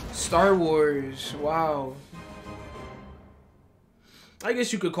 Star Wars, wow. I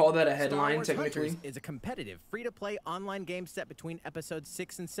guess you could call that a headline, technically. Hunters is a competitive, free-to-play online game set between episodes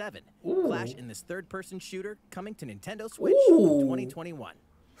 6 and 7. Ooh. Clash in this third-person shooter coming to Nintendo Switch Ooh. in 2021.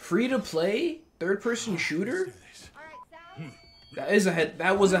 Free-to-play third-person shooter?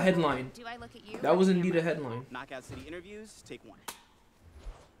 That was a headline. Do I look at you? That was indeed a headline. Knockout City interviews, take 1.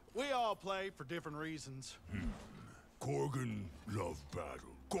 We all play for different reasons. Korgan loved battle.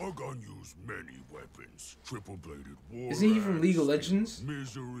 Gorgon used many weapons. Triple-bladed war. Isn't he from League of Legends?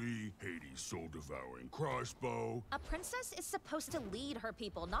 Misery, Hades' soul-devouring crossbow. A princess is supposed to lead her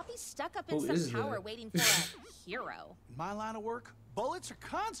people, not be stuck up in Who is some tower that? waiting for a hero. In my line of work, bullets are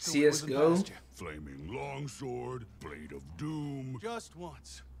constantly CS:GO? whizzing past you. Flaming longsword, blade of doom. Just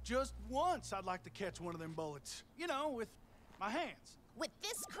once I'd like to catch one of them bullets. You know, with my hands. With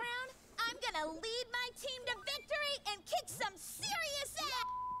this crown, I'm gonna lead my team to victory and kick some serious ass!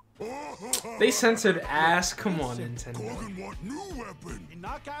 They censored ass. Come on, Nintendo. Korgan want new weapon. In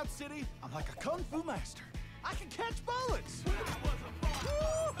Knockout City, I'm like a kung fu master. I can catch bullets.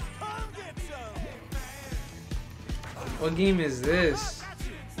 Woo! Come get some. What game is this?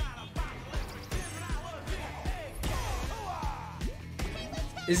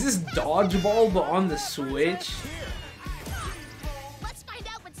 Is this dodgeball but on the Switch? Let's find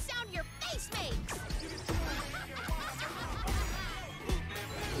out what sound your face makes!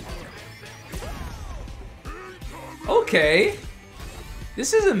 Okay.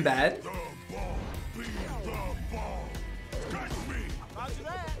 This isn't bad. Roger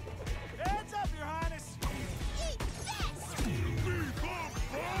that. Heads up, Your Highness. Eat this!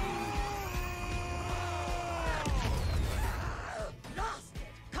 Lost it!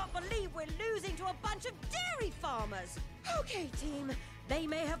 Can't believe we're losing to a bunch of dairy farmers. Okay, team. They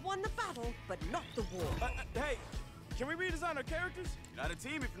may have won the battle, but not the war. Hey, can we redesign our characters? You're not a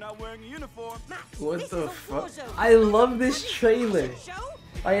team if you're not wearing a uniform. What the fuck? I love this trailer.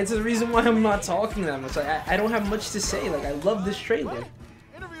 Like, it's the reason why I'm not talking that much. Like, I don't have much to say. Like, I love this trailer.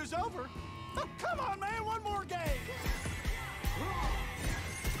 Interview's over. Oh, come on, man. One more game.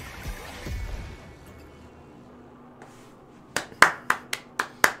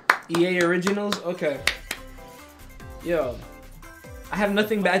 EA Originals? Okay. Yo. I have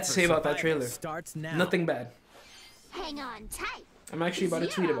nothing bad to say about that trailer. Starts now. Nothing bad. Hang on tight. I'm actually about to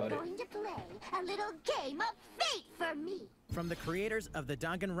tweet You're about it. going to play a little game of fate for me. From the creators of the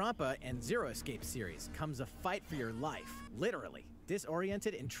Danganronpa and Zero Escape series comes a fight for your life, literally.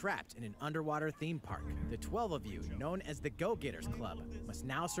 Disoriented and trapped in an underwater theme park, the 12 of you, known as the Go-Getters Club, must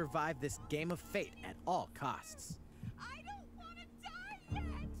now survive this game of fate at all costs. I don't want to die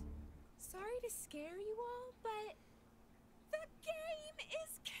yet. Sorry to scare you all, but the game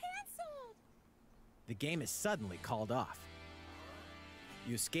is canceled. The game is suddenly called off.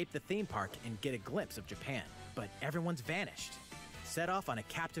 You escape the theme park and get a glimpse of Japan, but everyone's vanished. Set off on a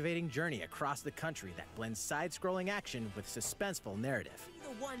captivating journey across the country that blends side-scrolling action with suspenseful narrative. Be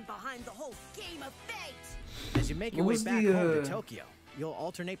the one behind the whole game of fate. As you make your way back home to Tokyo, you'll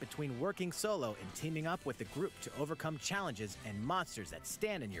alternate between working solo and teaming up with the group to overcome challenges and monsters that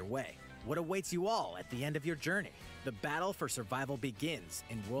stand in your way. What awaits you all at the end of your journey? The battle for survival begins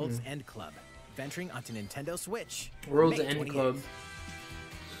in World's End Club, venturing onto Nintendo Switch. World's May End 28th. Club.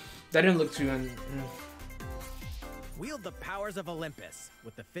 That didn't look too Wield the powers of Olympus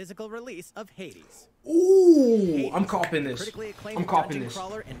with the physical release of Hades. Ooh, Hades, I'm copping this. critically acclaimed I'm copping dungeon this.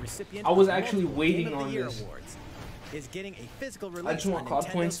 crawler and recipient I was of actually multiple waiting Game of the on Year this. awards, is getting a physical I release just want on COD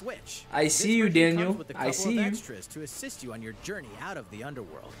Nintendo points. Switch. I This see you, version comes Daniel. with a I couple see of you. extras to assist you on your journey out of the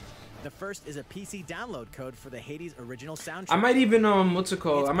underworld. The first is a PC download code for the Hades original soundtrack. I might even what's it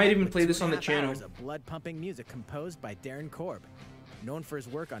called? It's I might packed even with play this on the 2.5 channel. hours of blood-pumping music composed by Darren Korb, known for his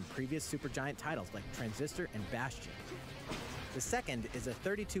work on previous Supergiant titles like Transistor and Bastion. The second is a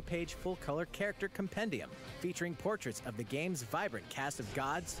 32-page full-color character compendium featuring portraits of the game's vibrant cast of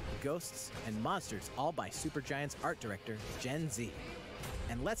gods, ghosts, and monsters, all by Supergiant's art director, Gen Z.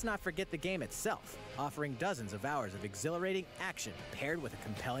 And let's not forget the game itself, offering dozens of hours of exhilarating action paired with a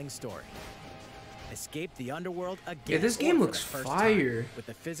compelling story. Escape the underworld again. Yeah, this or game for looks the first fire. time, with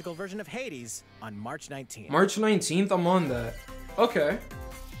the physical version of Hades on March 19th. March 19th, I'm on that. Okay.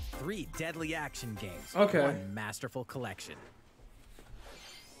 3 deadly action games. Okay. 1 masterful collection.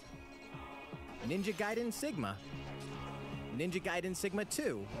 Ninja Gaiden Sigma, Ninja Gaiden Sigma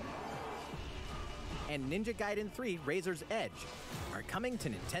 2, and Ninja Gaiden 3 Razor's Edge. are coming to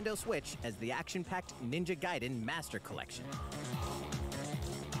Nintendo Switch as the action-packed Ninja Gaiden Master Collection.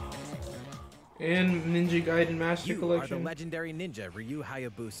 And Ninja Gaiden Master You Collection. are the legendary ninja Ryu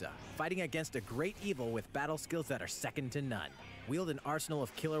Hayabusa, fighting against a great evil with battle skills that are second to none. Wield an arsenal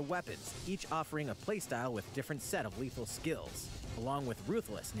of killer weapons, each offering a playstyle with different set of lethal skills, along with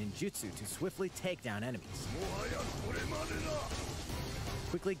ruthless ninjutsu to swiftly take down enemies.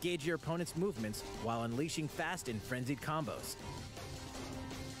 Quickly gauge your opponent's movements while unleashing fast and frenzied combos.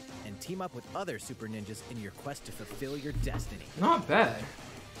 And team up with other super ninjas in your quest to fulfill your destiny. Not bad.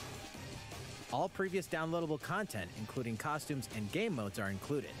 All previous downloadable content, including costumes and game modes, are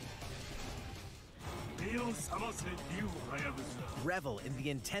included. Revel in the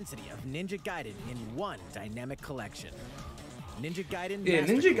intensity of Ninja Gaiden in one dynamic collection. Ninja Gaiden. Yeah,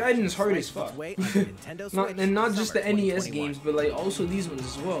 Master Ninja Collection Gaiden is hard as slices its fuck. way onto Nintendo Switch And not just the summer NES 2021. games, but like also these ones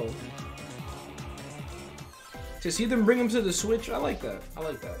as well. To see them bring them to the Switch, I like that. I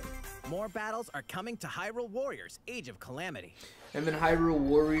like that. More battles are coming to Hyrule Warriors: Age of Calamity. And then Hyrule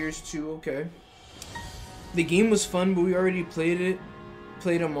Warriors 2, okay. The game was fun, but we already played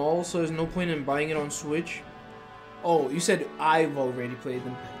them all, so there's no point in buying it on Switch. Oh, you said I've already played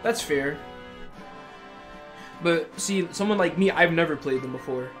them. That's fair. But see, someone like me, I've never played them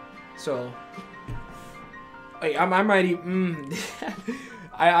before, so like, I might even.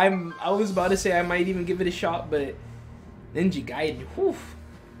 I was about to say I might even give it a shot, but Ninja Gaiden, whew.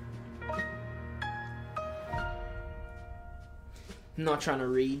 I'm not trying to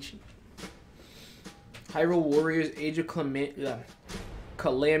rage. Hyrule Warriors Age of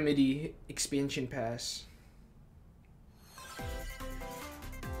Calamity expansion pass.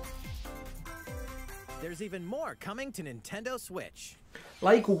 There's even more coming to Nintendo Switch.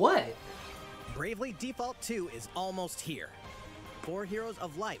 Like what? Bravely Default 2 is almost here. 4 Heroes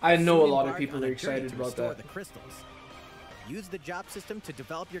of Light. I know soon a lot of embark people on are a journey excited to about restore that. The crystals. Use the job system to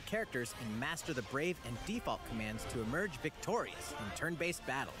develop your characters and master the Brave and Default commands to emerge victorious in turn-based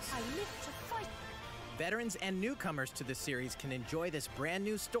battles. I live to fight. Veterans and newcomers to the series can enjoy this brand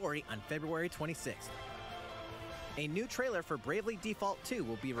new story on February 26th. A new trailer for Bravely Default 2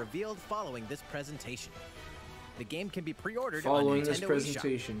 will be revealed following this presentation. The game can be pre-ordered Following on this Nintendo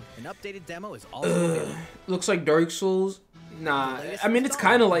presentation. eShop. An updated demo is also available. Looks like Dark Souls. Nah, I mean it's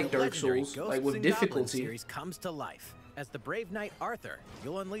kind of like Dark Souls, like with difficulty. Series comes to life. As the brave knight Arthur,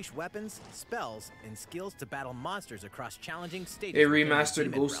 you'll unleash weapons, spells, and skills to battle monsters across challenging stages. They within the remastered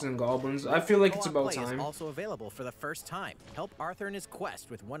Demon Ghosts Realm. and Goblins. I feel like it's Co-op about play is time. also available for the first time. Help Arthur in his quest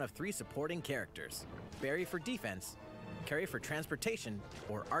with one of 3 supporting characters: Barry for defense, Carrie for transportation,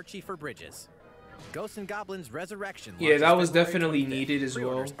 or Archie for bridges. Ghosts and Goblins Resurrection. Yeah, that was launches definitely February 25th. needed as well.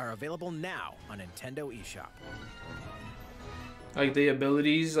 Pre-orders are available now on Nintendo eShop. Like the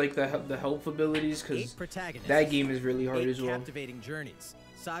abilities, like the health abilities, because that game is really hard 8 as well. captivating journeys.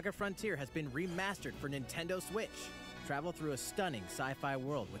 Saga Frontier has been remastered for Nintendo Switch. Travel through a stunning sci-fi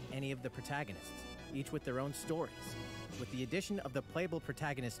world with any of the protagonists, each with their own stories. With the addition of the playable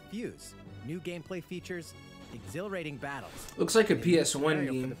protagonist Fuse, new gameplay features, exhilarating battles. Looks like a and new PS1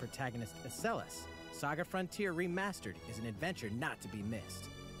 scenario game. For the protagonist Acellus, Saga Frontier Remastered is an adventure not to be missed.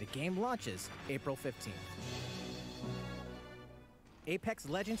 The game launches April 15th. Apex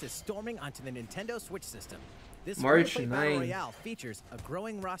Legends is storming onto the Nintendo Switch system. This March free-to-play battle 9. royale features a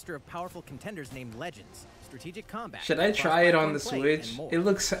growing roster of powerful contenders named Legends, strategic combat. Should I try it on the Switch? It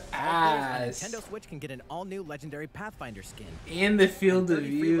looks All players ass. on Nintendo Switch can get an all-new legendary Pathfinder skin And the field of 30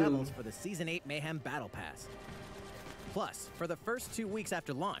 free view. levels for the Season 8 Mayhem Battle Pass. Plus, for the first 2 weeks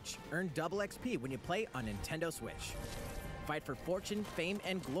after launch, earn double XP when you play on Nintendo Switch. Fight for fortune, fame,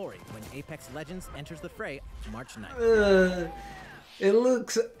 and glory when Apex Legends enters the fray March 9th. It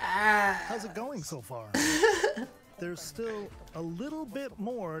looks ass. How's it going so far? There's still a little bit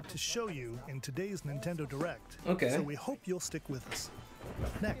more to show you in today's Nintendo Direct. Okay. So we hope you'll stick with us.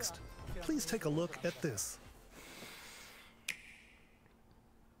 Next, please take a look at this.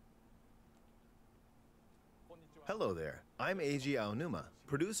 Hello there. I'm Eiji Aonuma,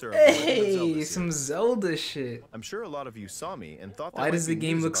 producer of The Legend of Zelda Hey, series. some Zelda shit. I'm sure a lot of you saw me and thought Why there does might the be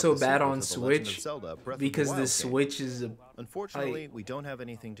game news look about so the bad sequel on to The Legend of Switch? Zelda, Breath of Because the the Wild Switch game. is a. Unfortunately, we don't have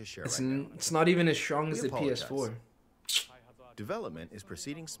anything to share It's right now. it's not even as strong We as the apologize. PS4. Development is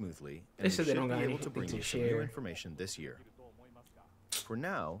proceeding smoothly, They and we said they should don't be got able to anything bring to you some new share. information this year. For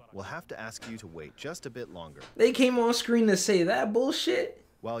now, we'll have to ask you to wait just a bit longer. They came on screen to say that bullshit.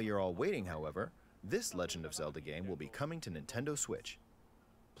 While you're all waiting, however, this Legend of Zelda game will be coming to Nintendo Switch.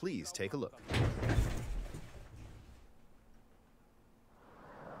 Please take a look.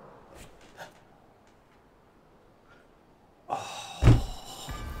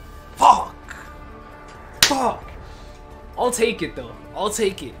 Fuck. I'll take it though. I'll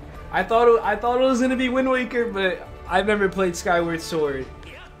take it. I thought it was gonna be Wind Waker, but I've never played Skyward Sword.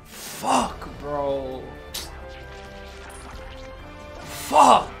 Fuck, bro.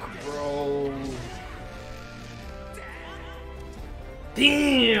 Fuck, bro.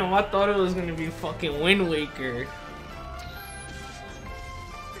 Damn, I thought it was gonna be fucking Wind Waker.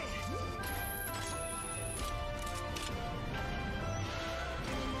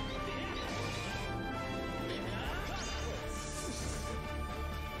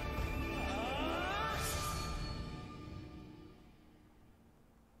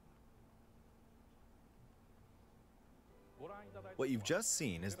 What you've just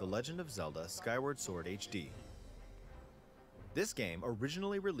seen is The Legend of Zelda Skyward Sword HD. This game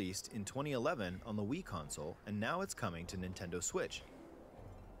originally released in 2011 on the Wii console, and now it's coming to Nintendo Switch.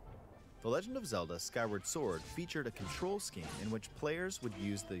 The Legend of Zelda Skyward Sword featured a control scheme in which players would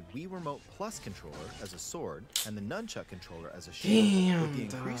use the Wii Remote Plus controller as a sword and the Nunchuck controller as a shield. With the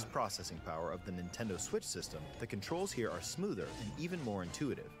increased processing power of the Nintendo Switch system, the controls here are smoother and even more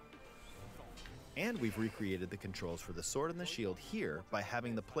intuitive. And we've recreated the controls for the sword and the shield here by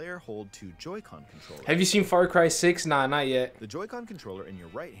having the player hold two Joy-Con controllers. Have you seen Far Cry 6? Nah, not yet. The Joy-Con controller in your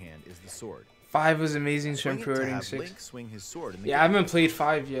right hand is the sword. 5 was amazing, so I'm pre-ordering 6. Link swing his sword in the yeah, I haven't played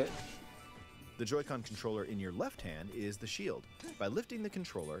 5 yet. The Joy-Con controller in your left hand is the shield. By lifting the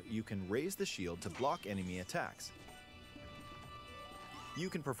controller, you can raise the shield to block enemy attacks. You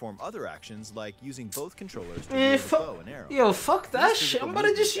can perform other actions like using both controllers to wield a bow and arrow. Yo, fuck that shit. I'm about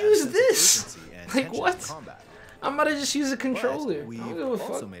to just use this. Like what? I'm about to just use a controller. We've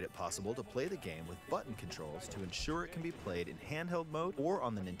also made it possible to play the game with button controls to ensure it can be played in handheld mode or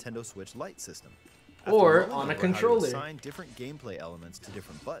on the Nintendo Switch Lite system. Or on a controller. To assign different gameplay elements to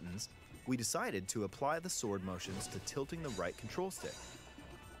different buttons, we decided to apply the sword motions to tilting the right control stick.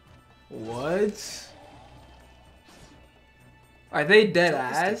 What? Are they dead Tilt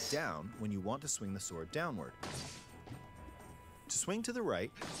the ass? stick down when you want to swing the sword downward. To swing to the right,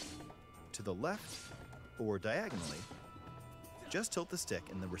 to the left, or diagonally, just tilt the stick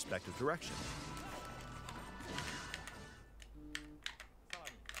in the respective direction.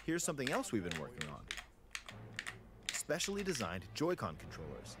 Here's something else we've been working on. Specially designed Joy-Con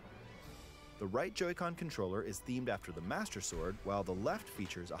controllers. The right Joy-Con controller is themed after the Master Sword, while the left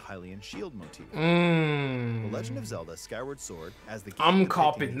features a Hylian shield motif. The Legend of Zelda Skyward Sword, as the game I'm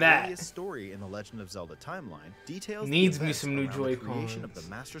copying the that. earliest story in the Legend of Zelda timeline, details Needs the me events some new around the creation of Joy-Cons. the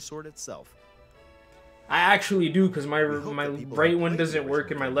Master Sword itself. I actually do, because my People right who one played doesn't the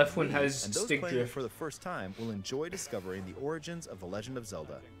work and my original left one Wii, has and those stick playing it drift. for the first time will enjoy discovering the origins of the Legend of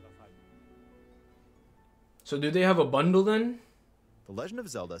Zelda. So do they have a bundle then? The Legend of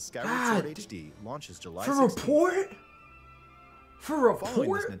Zelda Skyward God. Sword HD launches July For 16th. report? For report?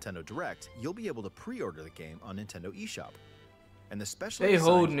 Following this Nintendo Direct, you'll be able to pre-order the game on Nintendo eShop. And the They specially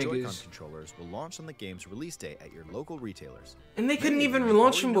hold designed Joy-Con niggas. controllers will launch on the game's release date at your local retailers. And they couldn't Many of even you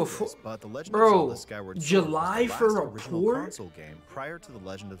launch them already know before. this, but the Legend Bro, of Zelda Skyward Sword July was the for last original report? console game prior to the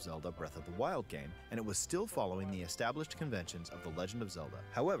Legend of Zelda Breath of the Wild game, and it was still following the established conventions of the Legend of Zelda.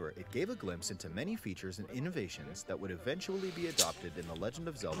 However, it gave a glimpse into many features and innovations that would eventually be adopted in the Legend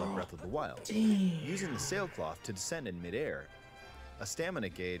of Zelda Breath of the Wild. Using the sailcloth to descend in midair, a stamina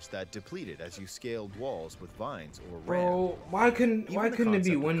gauge that depleted as you scaled walls with vines or ran. Bro, why couldn't it be concept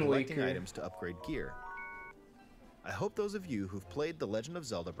of Wind collecting Waker? items to upgrade gear. I hope those of you who've played The Legend of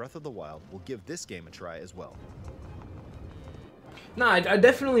Zelda Breath of the Wild will give this game a try as well. Nah, I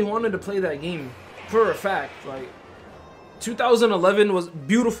definitely wanted to play that game for a fact. Like, 2011 was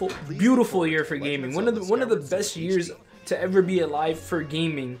beautiful, beautiful year for gaming. One of the best years to ever be alive for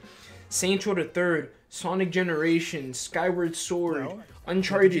gaming. Saints Row the Third, Sonic Generations, Skyward Sword,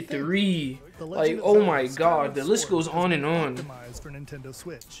 Uncharted 3. Like, oh my god, the list goes on and on. Optimized for Nintendo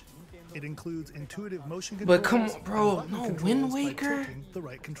Switch. It includes intuitive motion But controls. come on, bro, and button no controls Wind by Waker? tilting the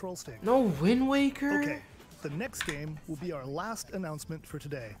right control stick. No Wind Waker? Okay, the next game will be our last announcement for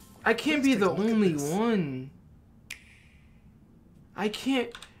today. I can't be the only one. I can't,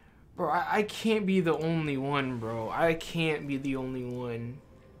 bro. I can't be the only one, bro. I can't be the only one.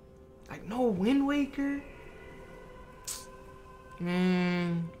 Like, no Wind Waker?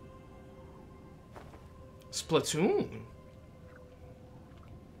 Man. Splatoon.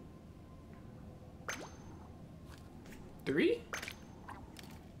 Three?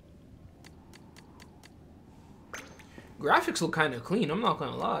 Graphics look kind of clean, I'm not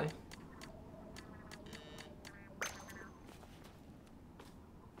gonna lie.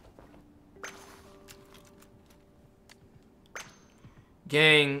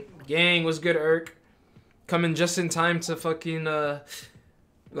 Gang, what's good, Irk? Coming just in time to fucking,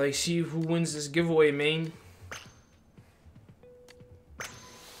 like, see who wins this giveaway, man.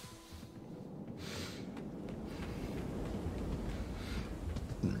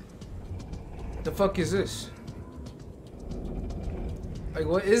 The fuck is this? Like,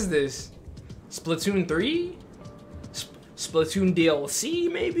 what is this? Splatoon 3? Splatoon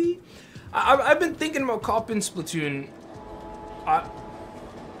DLC, maybe? I've been thinking about copping Splatoon.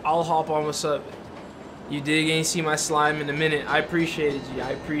 I'll hop on. What's up? You dig? Ain't see my slime in a minute. I appreciate it, G.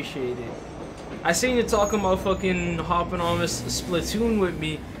 I appreciate it. I seen you talking about fucking hopping on this Splatoon with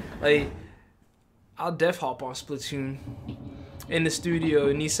me. Like, I'll def hop on Splatoon in the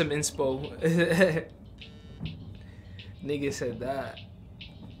studio. Need some inspo. Nigga said that.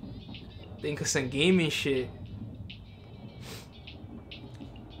 Think of some gaming shit.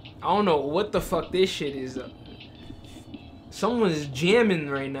 I don't know what the fuck this shit is. Someone's jamming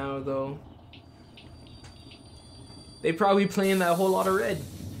right now, though. They probably playing that whole lot of Red.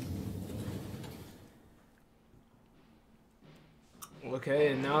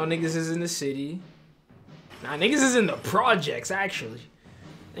 Okay, and now niggas is in the city. Nah, niggas is in the projects, actually.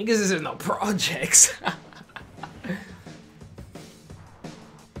 Niggas is in the projects.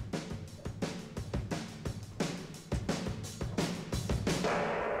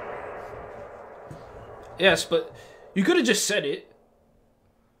 Yes, but you could have just said it.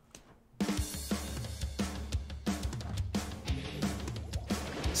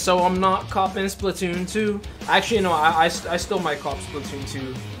 So I'm not copping Splatoon 2. Actually, no, I still might cop Splatoon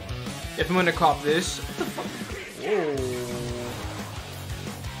 2. If I'm gonna cop this. What the fuck?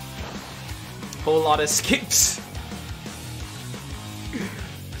 Whoa. Whole lot of skips.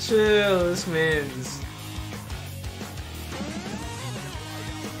 Chill, this man's.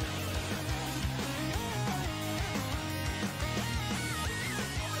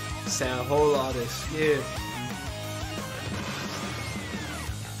 A whole lot of skip.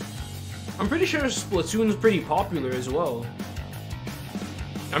 I'm pretty sure Splatoon is pretty popular as well.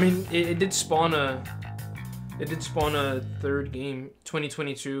 I mean, it did spawn a third game,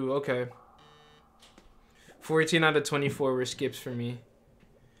 2022. Okay, 14 out of 24 were skips for me.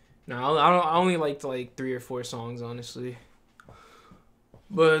 No, I only liked like 3 or 4 songs, honestly.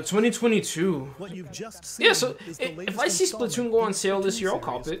 But 2022. What you've just seen, yeah, so if I see Splatoon go on sale this year, I'll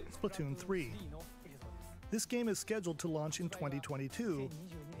cop it. Splatoon 3. This game is scheduled to launch in 2022,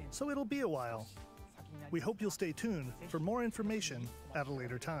 so it'll be a while. We hope you'll stay tuned for more information at a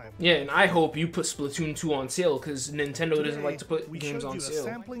later time. Yeah, and I hope you put Splatoon 2 on sale, because Nintendo doesn't like to put games on sale. We showed you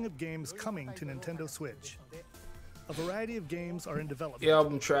a sampling of games coming to Nintendo Switch. A variety of games are in development. The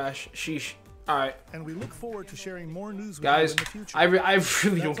album trash. Sheesh. Alright. And we look forward to sharing more news with guys, you in the future. I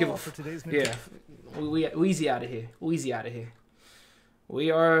really don't give a for today's news. Yeah. We easy out of here. We easy out of here.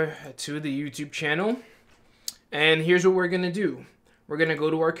 We are to the YouTube channel. And here's what we're going to do. We're going to go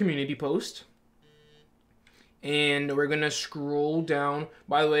to our community post. And we're going to scroll down.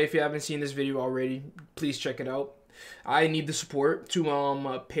 By the way, if you haven't seen this video already, please check it out. I need the support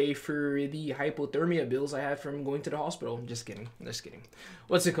to pay for the hypothermia bills I had from going to the hospital. Just kidding. Just kidding.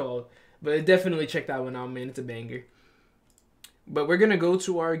 What's it called? But definitely check that one out, man. It's a banger. But we're going to go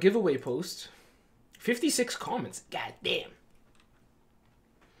to our giveaway post. 56 comments. God damn.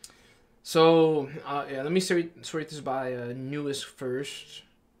 So, yeah, let me sort this by newest first.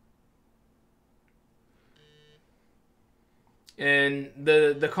 And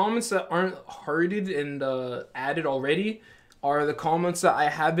the comments that aren't hearted and added already are the comments that I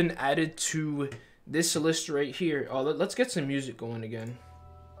haven't added to this list right here. Oh, let's get some music going again.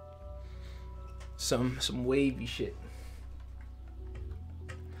 Some wavy shit.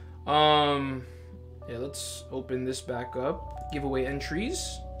 Yeah, let's open this back up. Giveaway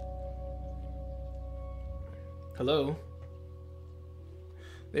entries. Hello.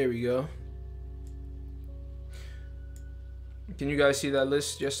 There we go. Can you guys see that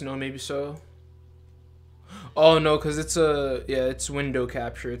list? Yes, no, maybe so. Oh no, because it's it's window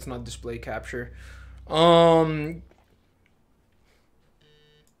capture. It's not display capture.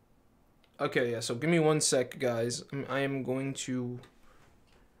 Okay, yeah, so give me 1 sec, guys. I am going to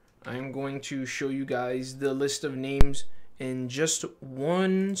show you guys the list of names in just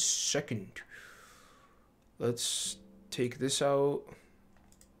 1 second. Let's take this out.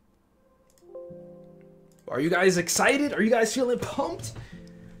 Are you guys excited? Are you guys feeling pumped?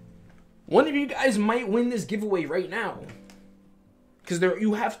 One of you guys might win this giveaway right now. Because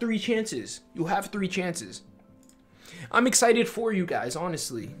you have 3 chances. You have 3 chances. I'm excited for you guys,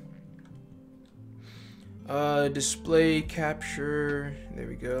 honestly. Display capture. There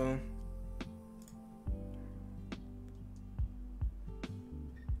we go.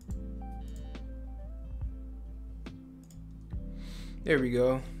 There we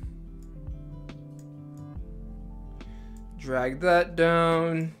go. Drag that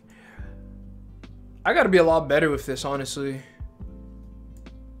down. I gotta be a lot better with this, honestly.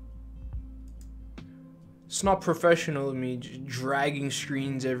 It's not professional of me, just dragging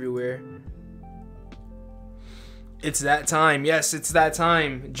screens everywhere. It's that time. Yes, it's that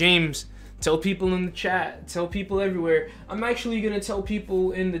time. James, tell people in the chat. Tell people everywhere. I'm actually going to tell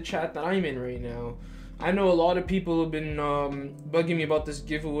people in the chat that I'm in right now. I know a lot of people have been bugging me about this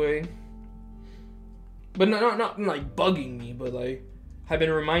giveaway. But not like bugging me, but like have been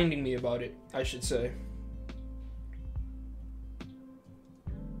reminding me about it, I should say.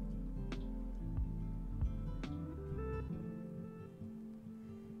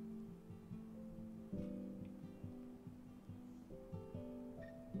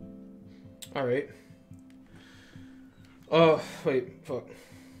 All right. Oh, wait, fuck.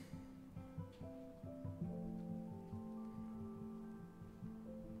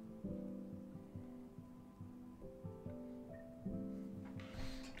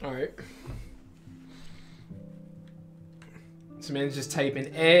 All right. This man's just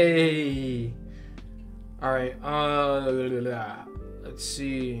typing A. All right. Let's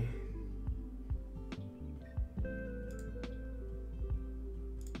see.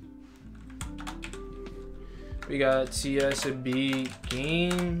 We got CSB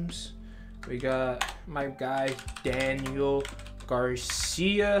Games. We got my guy Daniel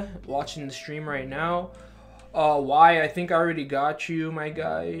Garcia watching the stream right now. Why? I think I already got you, my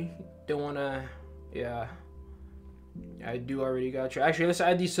guy. Don't wanna, yeah. I do already got you. Actually, let's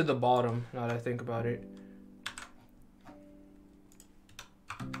add these to the bottom now that I think about it.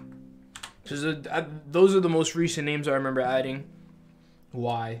 Because those are the most recent names I remember adding.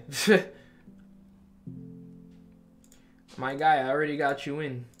 Why? My guy, I already got you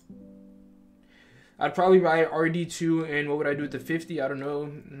in. I'd probably buy RD2, and what would I do with the 50? I don't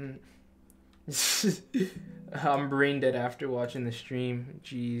know. I'm brain dead after watching the stream.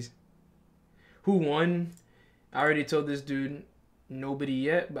 Jeez. Who won? I already told this dude nobody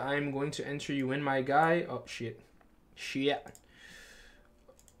yet, but I'm going to enter you in, my guy. Oh, shit. Shit.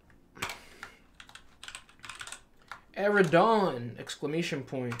 Eridon! Exclamation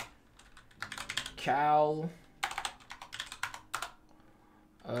point. Cal.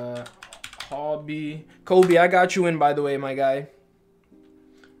 Hobby. Kobe, I got you in, by the way, my guy.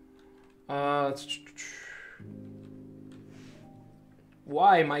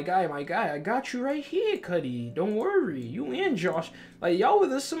 Why, my guy, I got you right here, Cuddy. Don't worry, you and Josh. Like, y'all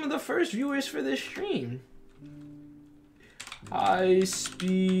were some of the first viewers for this stream. High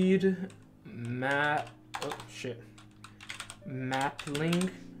speed map. Oh shit. Mapling.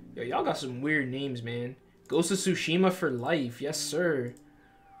 Yo, y'all got some weird names, man. Ghost of Tsushima for life, yes sir.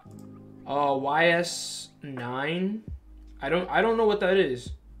 YS9. I don't know what that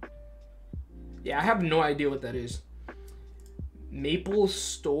is. Yeah, I have no idea what that is. Maple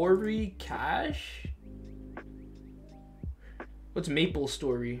Story Cash? What's Maple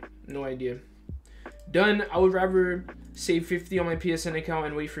Story? No idea. Done. I would rather save 50 on my PSN account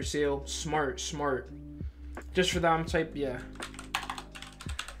and wait for sale. Smart. Just for that, I'm type, yeah.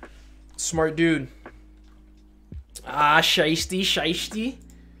 Smart dude. Shiesty.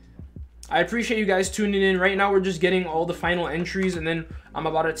 I appreciate you guys tuning in. Right now, we're just getting all the final entries, and then I'm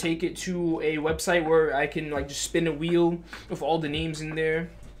about to take it to a website where I can like just spin a wheel with all the names in there.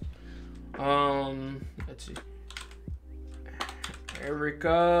 Let's see.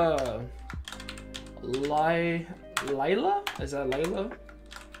 Erica. Lila? Is that Lila?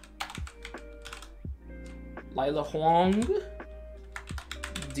 Lila Huang.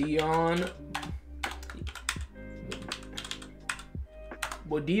 Dion.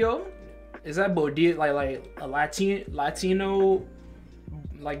 Bodillo? Is that Bodillo? Like a Latino,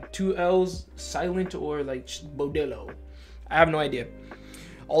 like 2 L's silent, or like Bodillo? I have no idea.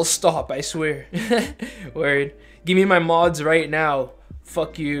 I'll stop, I swear. Word. Give me my mods right now.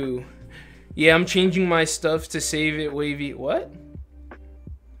 Fuck you. Yeah, I'm changing my stuff to save it, Wavy. What?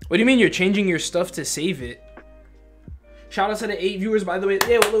 What do you mean you're changing your stuff to save it? Shout out to the 8 viewers, by the way.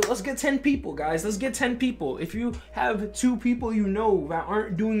 Yeah, well, let's get 10 people, guys. Let's get 10 people. If you have 2 people you know that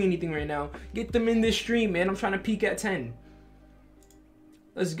aren't doing anything right now, get them in this stream, man. I'm trying to peak at 10.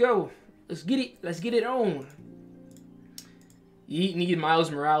 Let's go. Let's get it. Let's get it on. Yeet need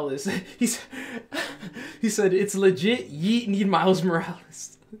Miles Morales. He said it's legit. Yeet need Miles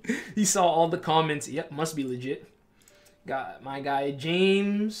Morales. He saw all the comments. Yep, must be legit. Got my guy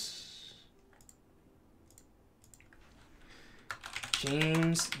James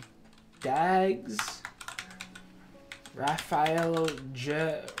Dags. Raphael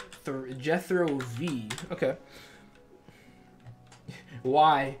Jethro V. Okay.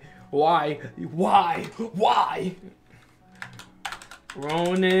 Why?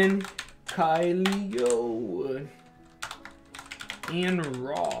 Ronan, Kylio, and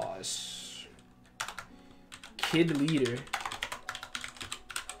Ross. Kid leader.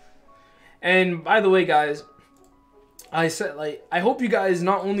 And by the way, guys, I said, like, I hope you guys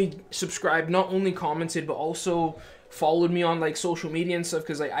not only subscribed, not only commented, but also followed me on, like, social media and stuff.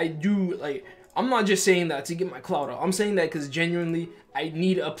 Because, like, I do, like, I'm not just saying that to get my clout out. I'm saying that because genuinely I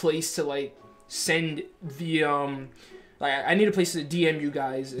need a place to, like, send the, like, I need a place to DM you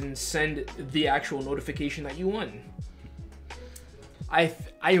guys and send the actual notification that you won. I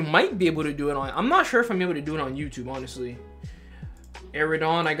might be able to do it on, I'm not sure if I'm able to do it on YouTube, honestly.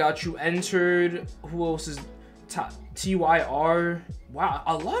 Eridon, I got you entered. Who else is TYR? Wow,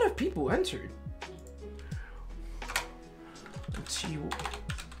 a lot of people entered.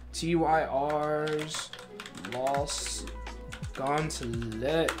 TYR's Lost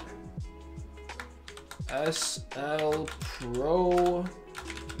Gauntlet. SL Pro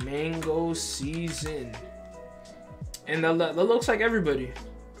Mango Season. And that looks like everybody.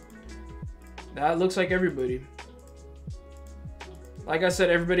 That looks like everybody. Like I said,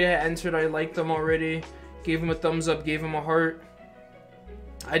 everybody had entered. I liked them already. Gave them a thumbs up. Gave them a heart.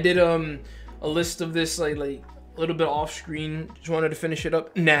 I did a list of this like a little bit off screen. Just wanted to finish it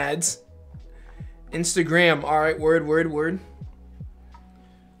up. Nads. Instagram. All right. Word.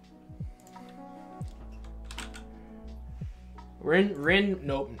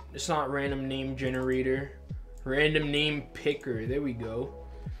 Nope. It's not random name generator. Random name picker. There we go.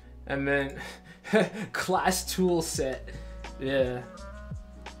 And then class tool set. Yeah.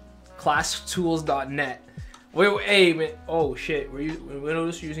 Classtools.net. Wait, hey, man. Oh, shit. Were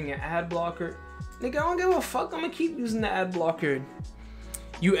Windows using an ad blocker? Nigga, I don't give a fuck. I'm gonna keep using the ad blocker.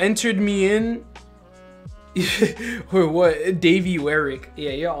 You entered me in? Or what? Davey Werrick.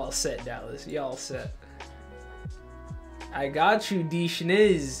 Yeah, y'all set, Dallas. Y'all set. I got you,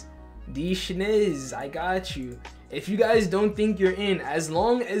 D-Shniz. D-Shniz. I got you. If you guys don't think you're in, as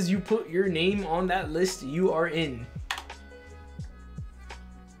long as you put your name on that list, you are in.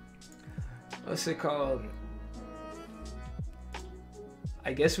 What's it called?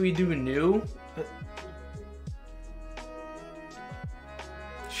 I guess we do new.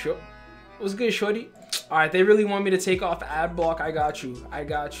 Sure. What's good, shorty? Alright, they really want me to take off ad block. I got you. I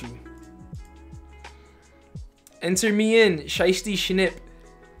got you. Enter me in. Shiesty Schnip.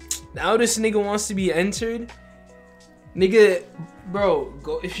 Now this nigga wants to be entered. Nigga, bro,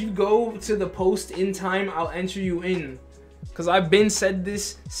 go. If you go to the post in time, I'll enter you in. Cause I've been said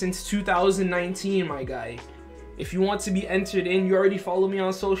this since 2019, my guy. If you want to be entered in, you already follow me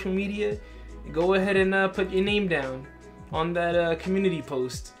on social media. Go ahead and put your name down on that community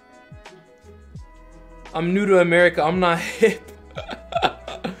post. I'm new to America. I'm not hip.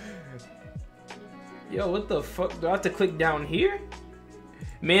 Yo, what the fuck? Do I have to click down here?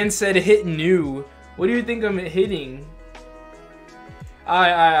 Man said hit new. What do you think I'm hitting?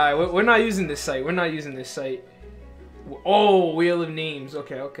 Alright. We're not using this site. We're not using this site. Oh, Wheel of Names.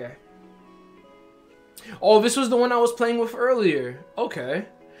 Okay. Oh, this was the one I was playing with earlier. Okay.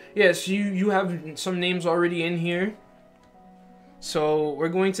 Yes, you have some names already in here. So we're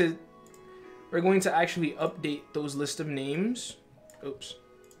going to actually update those list of names. Oops.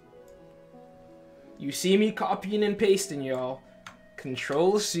 You see me copying and pasting, y'all.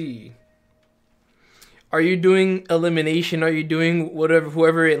 Control C. Are you doing elimination? Are you doing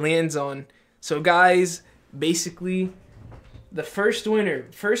whoever it lands on? So guys, basically, the first winner,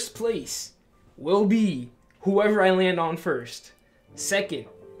 first place, will be whoever I land on first. Second,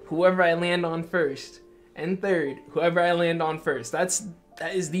 whoever I land on first. And third, whoever I land on first. That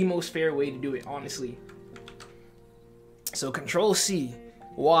is the most fair way to do it, honestly. So Control C.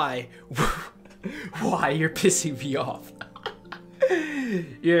 Why? Why? You're pissing me off.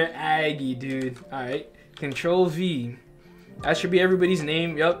 You're Aggie, dude. Alright. Control V. That should be everybody's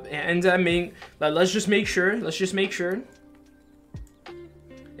name. Yup. And let's just make sure.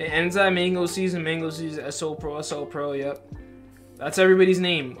 Enza, Mango Season, SO Pro, yep. That's everybody's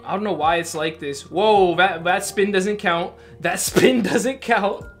name. I don't know why it's like this. Whoa, that spin doesn't count. That spin doesn't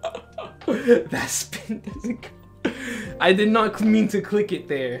count. That spin doesn't count. I did not mean to click it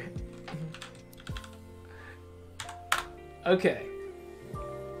there. Okay.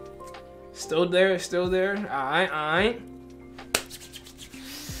 Still there. Alright.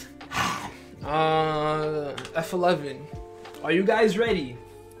 F11. Are you guys ready?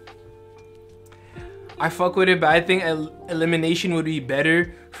 I fuck with it, but I think elimination would be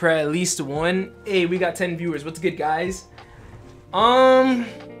better for at least one. Hey, we got 10 viewers. What's good, guys?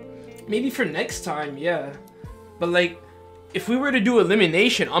 Maybe for next time, yeah. But like, if we were to do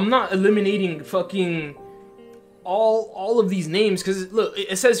elimination, I'm not eliminating fucking all of these names, because look,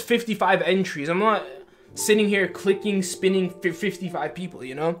 it says 55 entries. I'm not sitting here clicking, spinning for 55 people,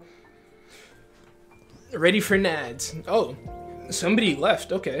 you know? Ready for Nads. Oh, somebody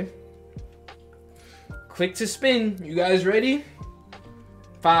left. Okay. Click to spin. You guys ready?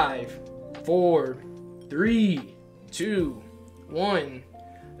 5, 4, 3, 2, 1.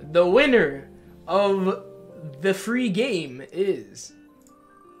 The winner of the free game is...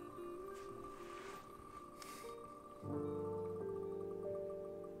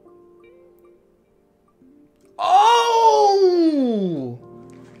 Oh!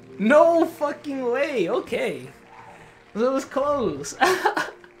 No fucking way. Okay. It was close.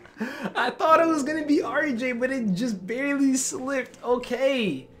 I thought it was gonna be RJ, but it just barely slipped.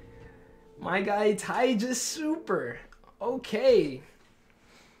 Okay. My guy Ty just super. Okay.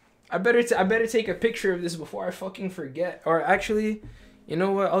 I better take a picture of this before I fucking forget. Or actually, you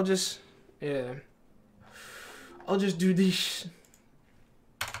know what? I'll just do this.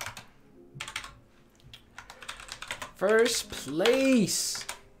 First place.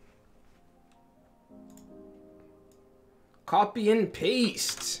 Copy and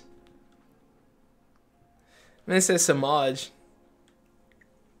paste. And it says Samaj.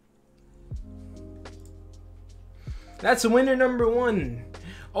 That's winner number 1.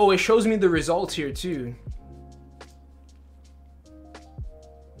 Oh, it shows me the results here too.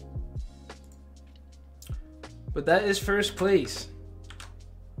 But that is first place.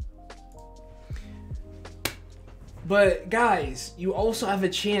 But guys, you also have a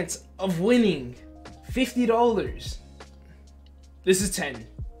chance of winning $50. This is 10.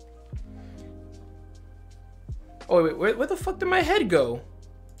 Oh wait, where the fuck did my head go?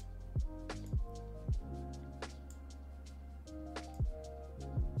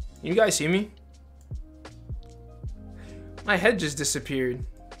 You guys see me? My head just disappeared.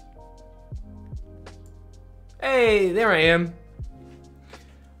 Hey, there I am.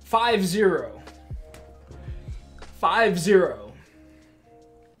 5-0. 5-0.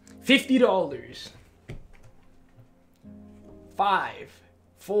 $50. 5,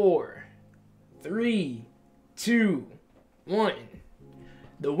 4, 3, 2, 1.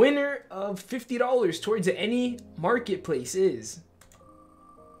 The winner of $50 towards any marketplace is...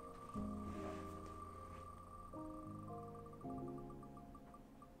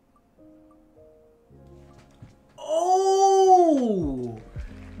 Oh!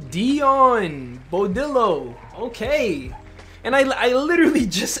 Dion Bodillo. Okay. And I literally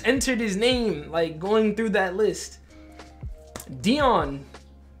just entered his name, like, going through that list. Dion,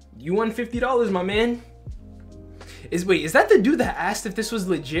 you won $50, my man. Wait, is that the dude that asked if this was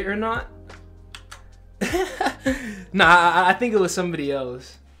legit or not? Nah, I think it was somebody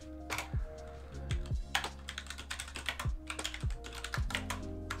else.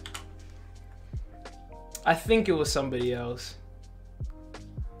 I think it was somebody else.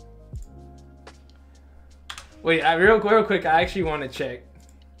 Wait, real quick, I actually want to check.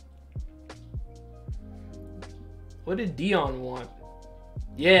 What did Dion want?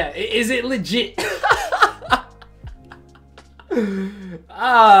 Yeah, is it legit?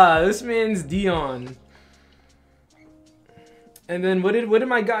 Ah, this man's Dion. And then what did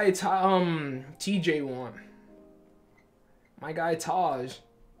my guy TJ want? My guy Taj.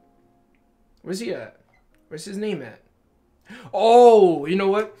 Where's he at? Where's his name at? Oh, you know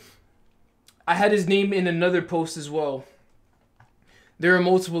what? I had his name in another post as well. There are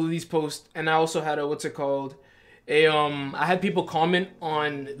multiple of these posts, and I also had a I had people comment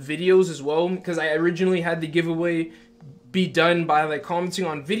on videos as well, because I originally had the giveaway be done by like commenting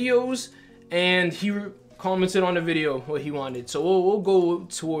on videos, and he commented on a video what he wanted. So we'll go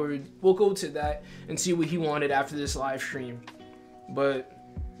to that and see what he wanted after this live stream.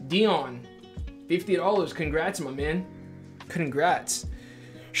 But Dion, $50. Congrats, my man. Congrats.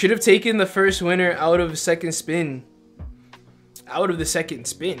 Should have taken the first winner out of the second spin. Out of the second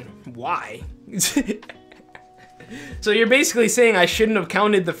spin. Why? So you're basically saying I shouldn't have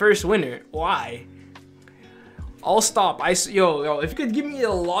counted the first winner. Why? I'll stop. Yo, if you could give me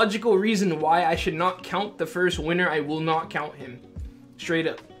a logical reason why I should not count the first winner, I will not count him. Straight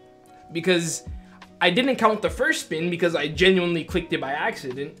up. Because I didn't count the first spin because I genuinely clicked it by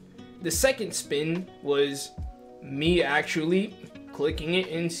accident. The second spin was me actually clicking it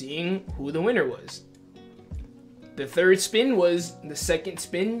and seeing who the winner was. The third spin was the second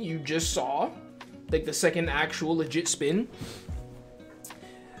spin you just saw. Like the second actual legit spin.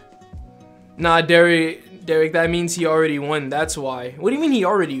 Nah, Derek, that means he already won. That's why. What do you mean he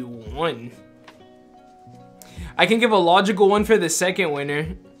already won? I can give a logical one for the second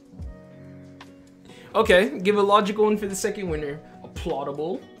winner. Okay, give a logical one for the second winner.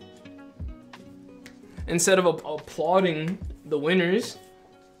 Applaudable. Instead of applauding the winners,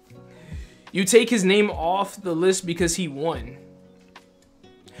 you take his name off the list because he won.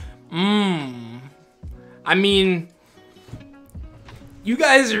 I mean, you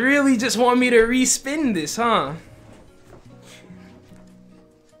guys really just want me to respin this, huh?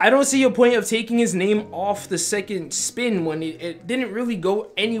 I don't see a point of taking his name off the second spin when it didn't really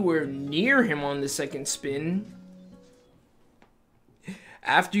go anywhere near him on the second spin.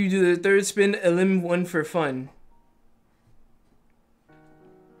 After you do the third spin, eliminate one for fun.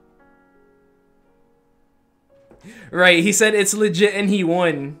 Right, he said it's legit and he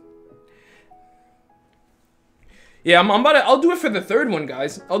won. Yeah, I'll do it for the third one,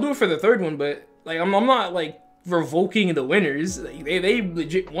 guys. I'll do it for the third one, but like I'm not like revoking the winners. Like, they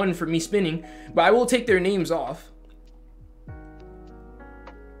legit won for me spinning, but I will take their names off.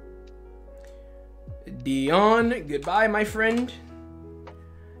 Dion, goodbye, my friend.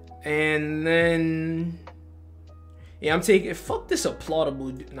 And then yeah, I'm taking fuck this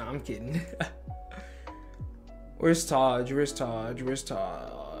applaudable. Nah, I'm kidding. Where's Taj? Where's Taj? Where's Taj?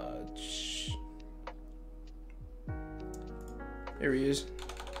 There he is.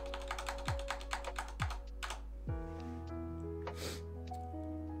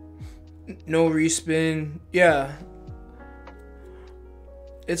 No respin. Yeah.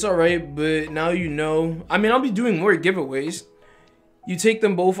 It's alright, but now you know. I mean, I'll be doing more giveaways. You take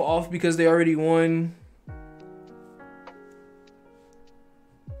them both off because they already won.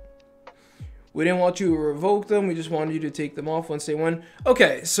 We didn't want you to revoke them. We just wanted you to take them off once they won.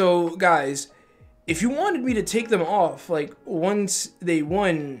 Okay, so guys, if you wanted me to take them off, like, once they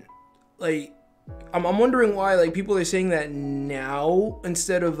won, like, I'm wondering why, like, people are saying that now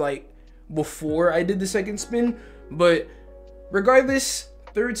instead of, like, before I did the second spin. But regardless,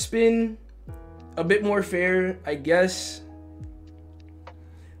 third spin, a bit more fair, I guess.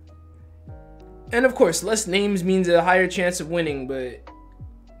 And of course, less names means a higher chance of winning, but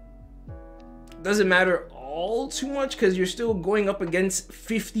doesn't matter all too much because you're still going up against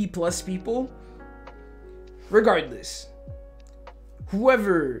 50 plus people. Regardless,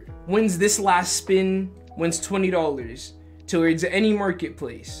 whoever wins this last spin wins $20 towards any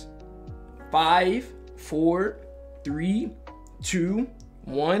marketplace. 5, 4, 3, 2,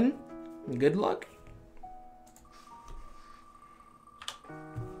 1. Good luck.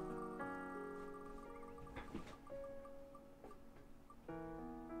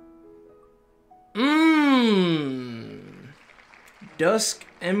 Dusk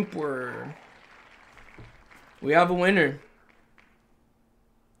Emperor. We have a winner.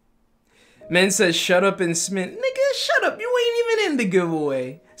 Men says shut up and Smith. Nigga, shut up. You ain't even in the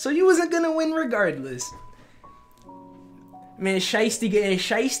giveaway. So you wasn't gonna win regardless. Man, Shiesty getting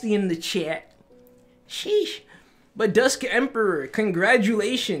Shiesty in the chat. Sheesh. But Dusk Emperor,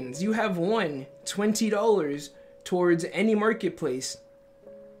 congratulations. You have won $20 towards any marketplace.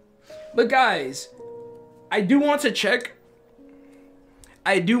 But guys, I do want to check.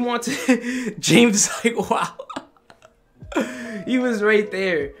 I do want to. James is like, wow. He was right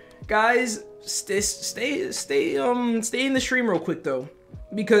there. Guys, stay in the stream real quick though,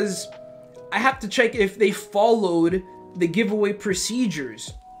 because I have to check if they followed the giveaway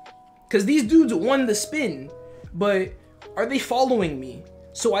procedures. Cause these dudes won the spin, but are they following me?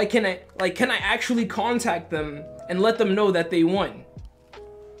 So can I actually contact them and let them know that they won?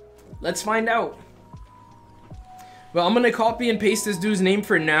 Let's find out. Well, I'm gonna copy and paste this dude's name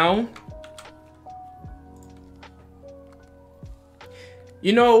for now.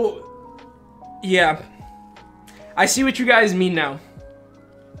 You know, yeah. I see what you guys mean now.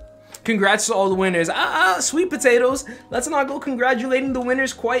 Congrats to all the winners. Sweet potatoes. Let's not go congratulating the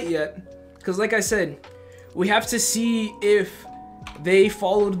winners quite yet. Because like I said, we have to see if they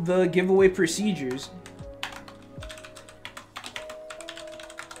followed the giveaway procedures.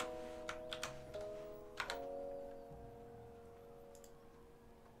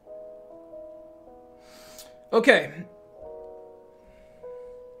 Okay.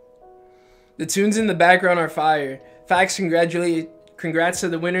 The tunes in the background are fire. Facts, congrats to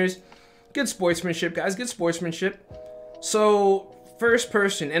the winners. Good sportsmanship, guys. Good sportsmanship. So, first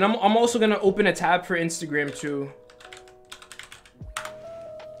person. And I'm also going to open a tab for Instagram, too.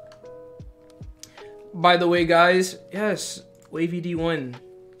 By the way, guys. Yes. Wavy D1.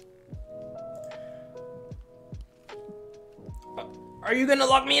 Are you going to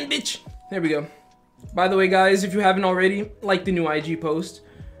lock me in, bitch? There we go. By the way, guys, if you haven't already, like the new IG post.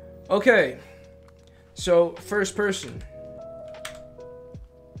 Okay. So, first person.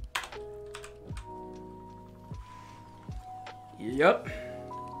 Yep.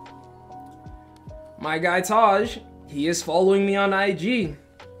 My guy Taj, he is following me on IG.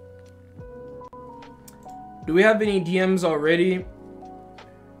 Do we have any DMs already?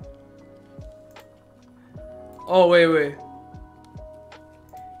 Oh, wait.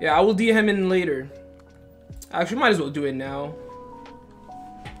 Yeah, I will DM him in later. Actually, might as well do it now.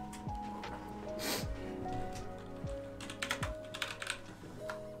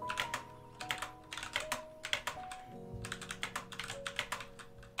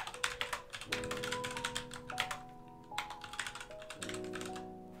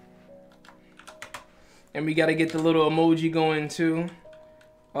 And we gotta get the little emoji going too.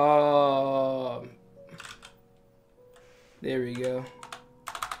 There we go.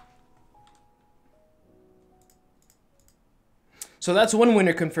 So that's one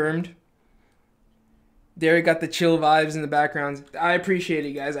winner confirmed. Derek got the chill vibes in the background. I appreciate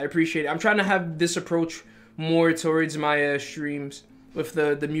it, guys. I appreciate it. I'm trying to have this approach more towards my streams with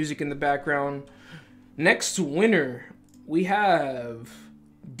the music in the background. Next winner, we have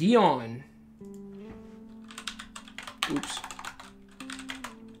Dion. Oops.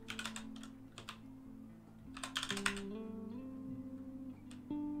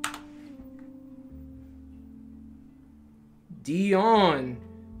 Dion.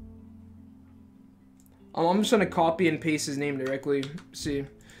 I'm just gonna copy and paste his name directly. See,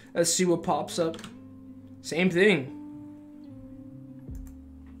 let's see what pops up. Same thing.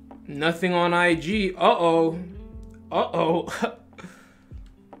 Nothing on IG. Uh-oh. Uh-oh.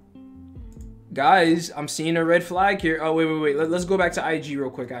 Guys, I'm seeing a red flag here. Oh, wait. Let's go back to IG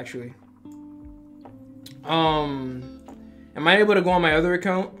real quick, actually. Am I able to go on my other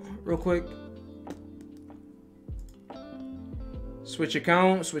account real quick? Switch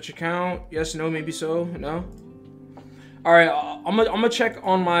account. Yes, no, maybe so. No. All right, I'm gonna check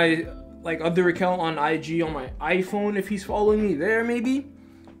on my other account on IG on my iPhone if he's following me there, maybe.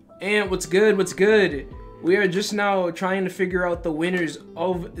 And what's good? We are just now trying to figure out the winners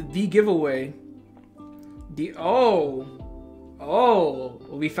of the giveaway. We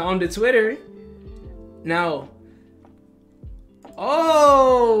found a Twitter. Now.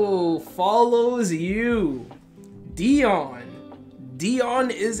 Follows you. Dion. Dion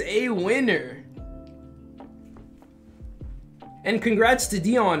is a winner. And congrats to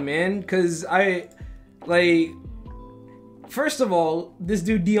Dion, man, because first of all, this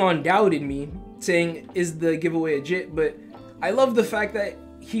dude Dion doubted me, saying, is the giveaway legit? But I love the fact that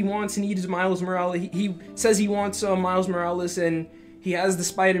he needs Miles Morales. He says he wants Miles Morales, and he has the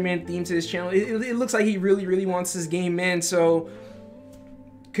Spider-Man theme to his channel. It looks like he really, really wants this game, man. So,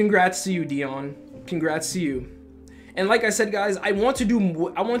 congrats to you, Dion. Congrats to you. And like I said, guys, I want to do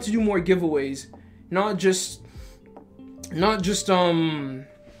more giveaways, not just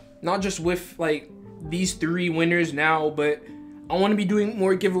with these 3 winners now, but I want to be doing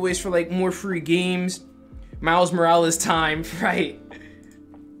more giveaways for more free games. Miles Morales time, right?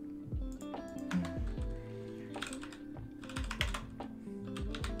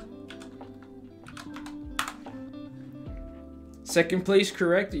 Second place,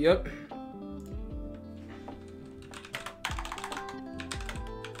 correct? Yep.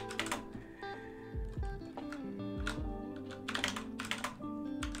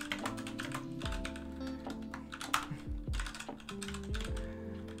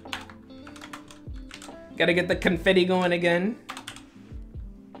 Gotta get the confetti going again.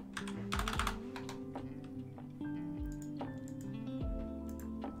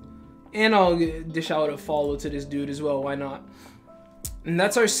 And I'll dish out a follow to this dude as well, why not? And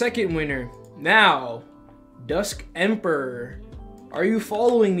that's our second winner. Now, Dusk Emperor. Are you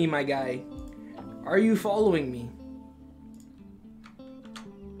following me, my guy? Are you following me?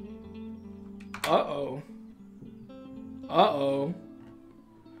 Uh-oh. Uh-oh.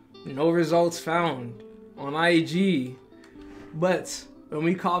 No results found on IG. But when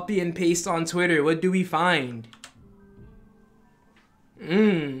we copy and paste on Twitter, what do we find?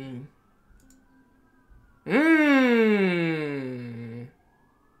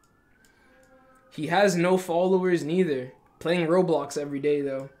 He has no followers neither. Playing Roblox every day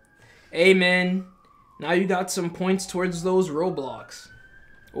though. Hey man, now you got some points towards those Roblox.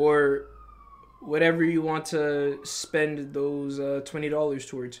 Or whatever you want to spend those $20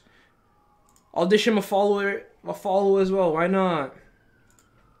 towards. I'll dish him a follow as well. Why not?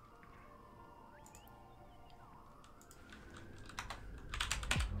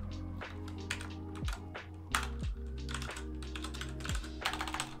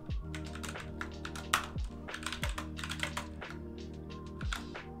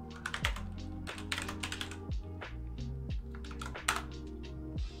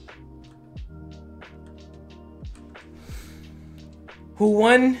 Who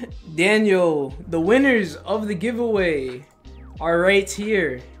won? Daniel. The winners of the giveaway are right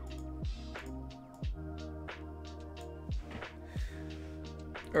here.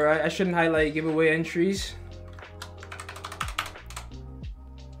 Alright, I shouldn't highlight giveaway entries.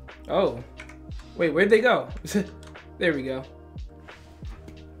 Oh. Wait, where'd they go? There we go.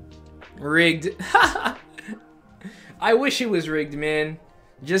 Rigged. I wish it was rigged, man.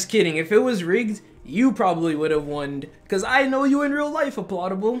 Just kidding. If it was rigged, you probably would have won. Because I know you in real life,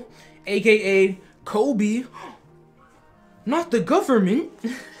 Applaudable. AKA Kobe. Not the government.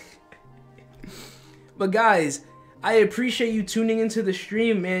 But guys, I appreciate you tuning into the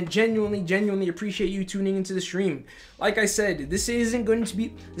stream, man. Genuinely appreciate you tuning into the stream. Like I said, this isn't going to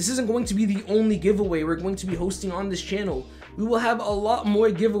be the only giveaway we're going to be hosting on this channel. We will have a lot more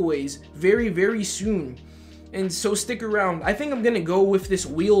giveaways very soon. And so stick around. I think I'm gonna go with this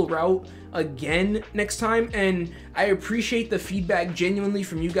wheel route again next time, and I appreciate the feedback genuinely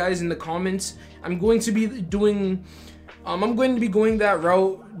from you guys in the comments. I'm going to be going that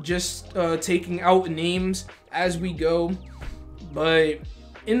route, just taking out names as we go. But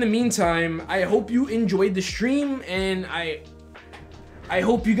in the meantime, I hope you enjoyed the stream, and I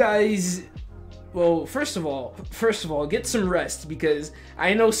hope you guys, well, first of all, get some rest, because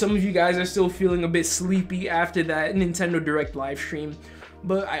I know some of you guys are still feeling a bit sleepy after that Nintendo Direct live stream,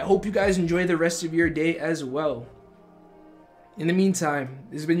 but I hope you guys enjoy the rest of your day as well. In the meantime,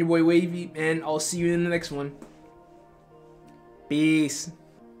 this has been your boy Wavy, and I'll see you in the next one. Peace.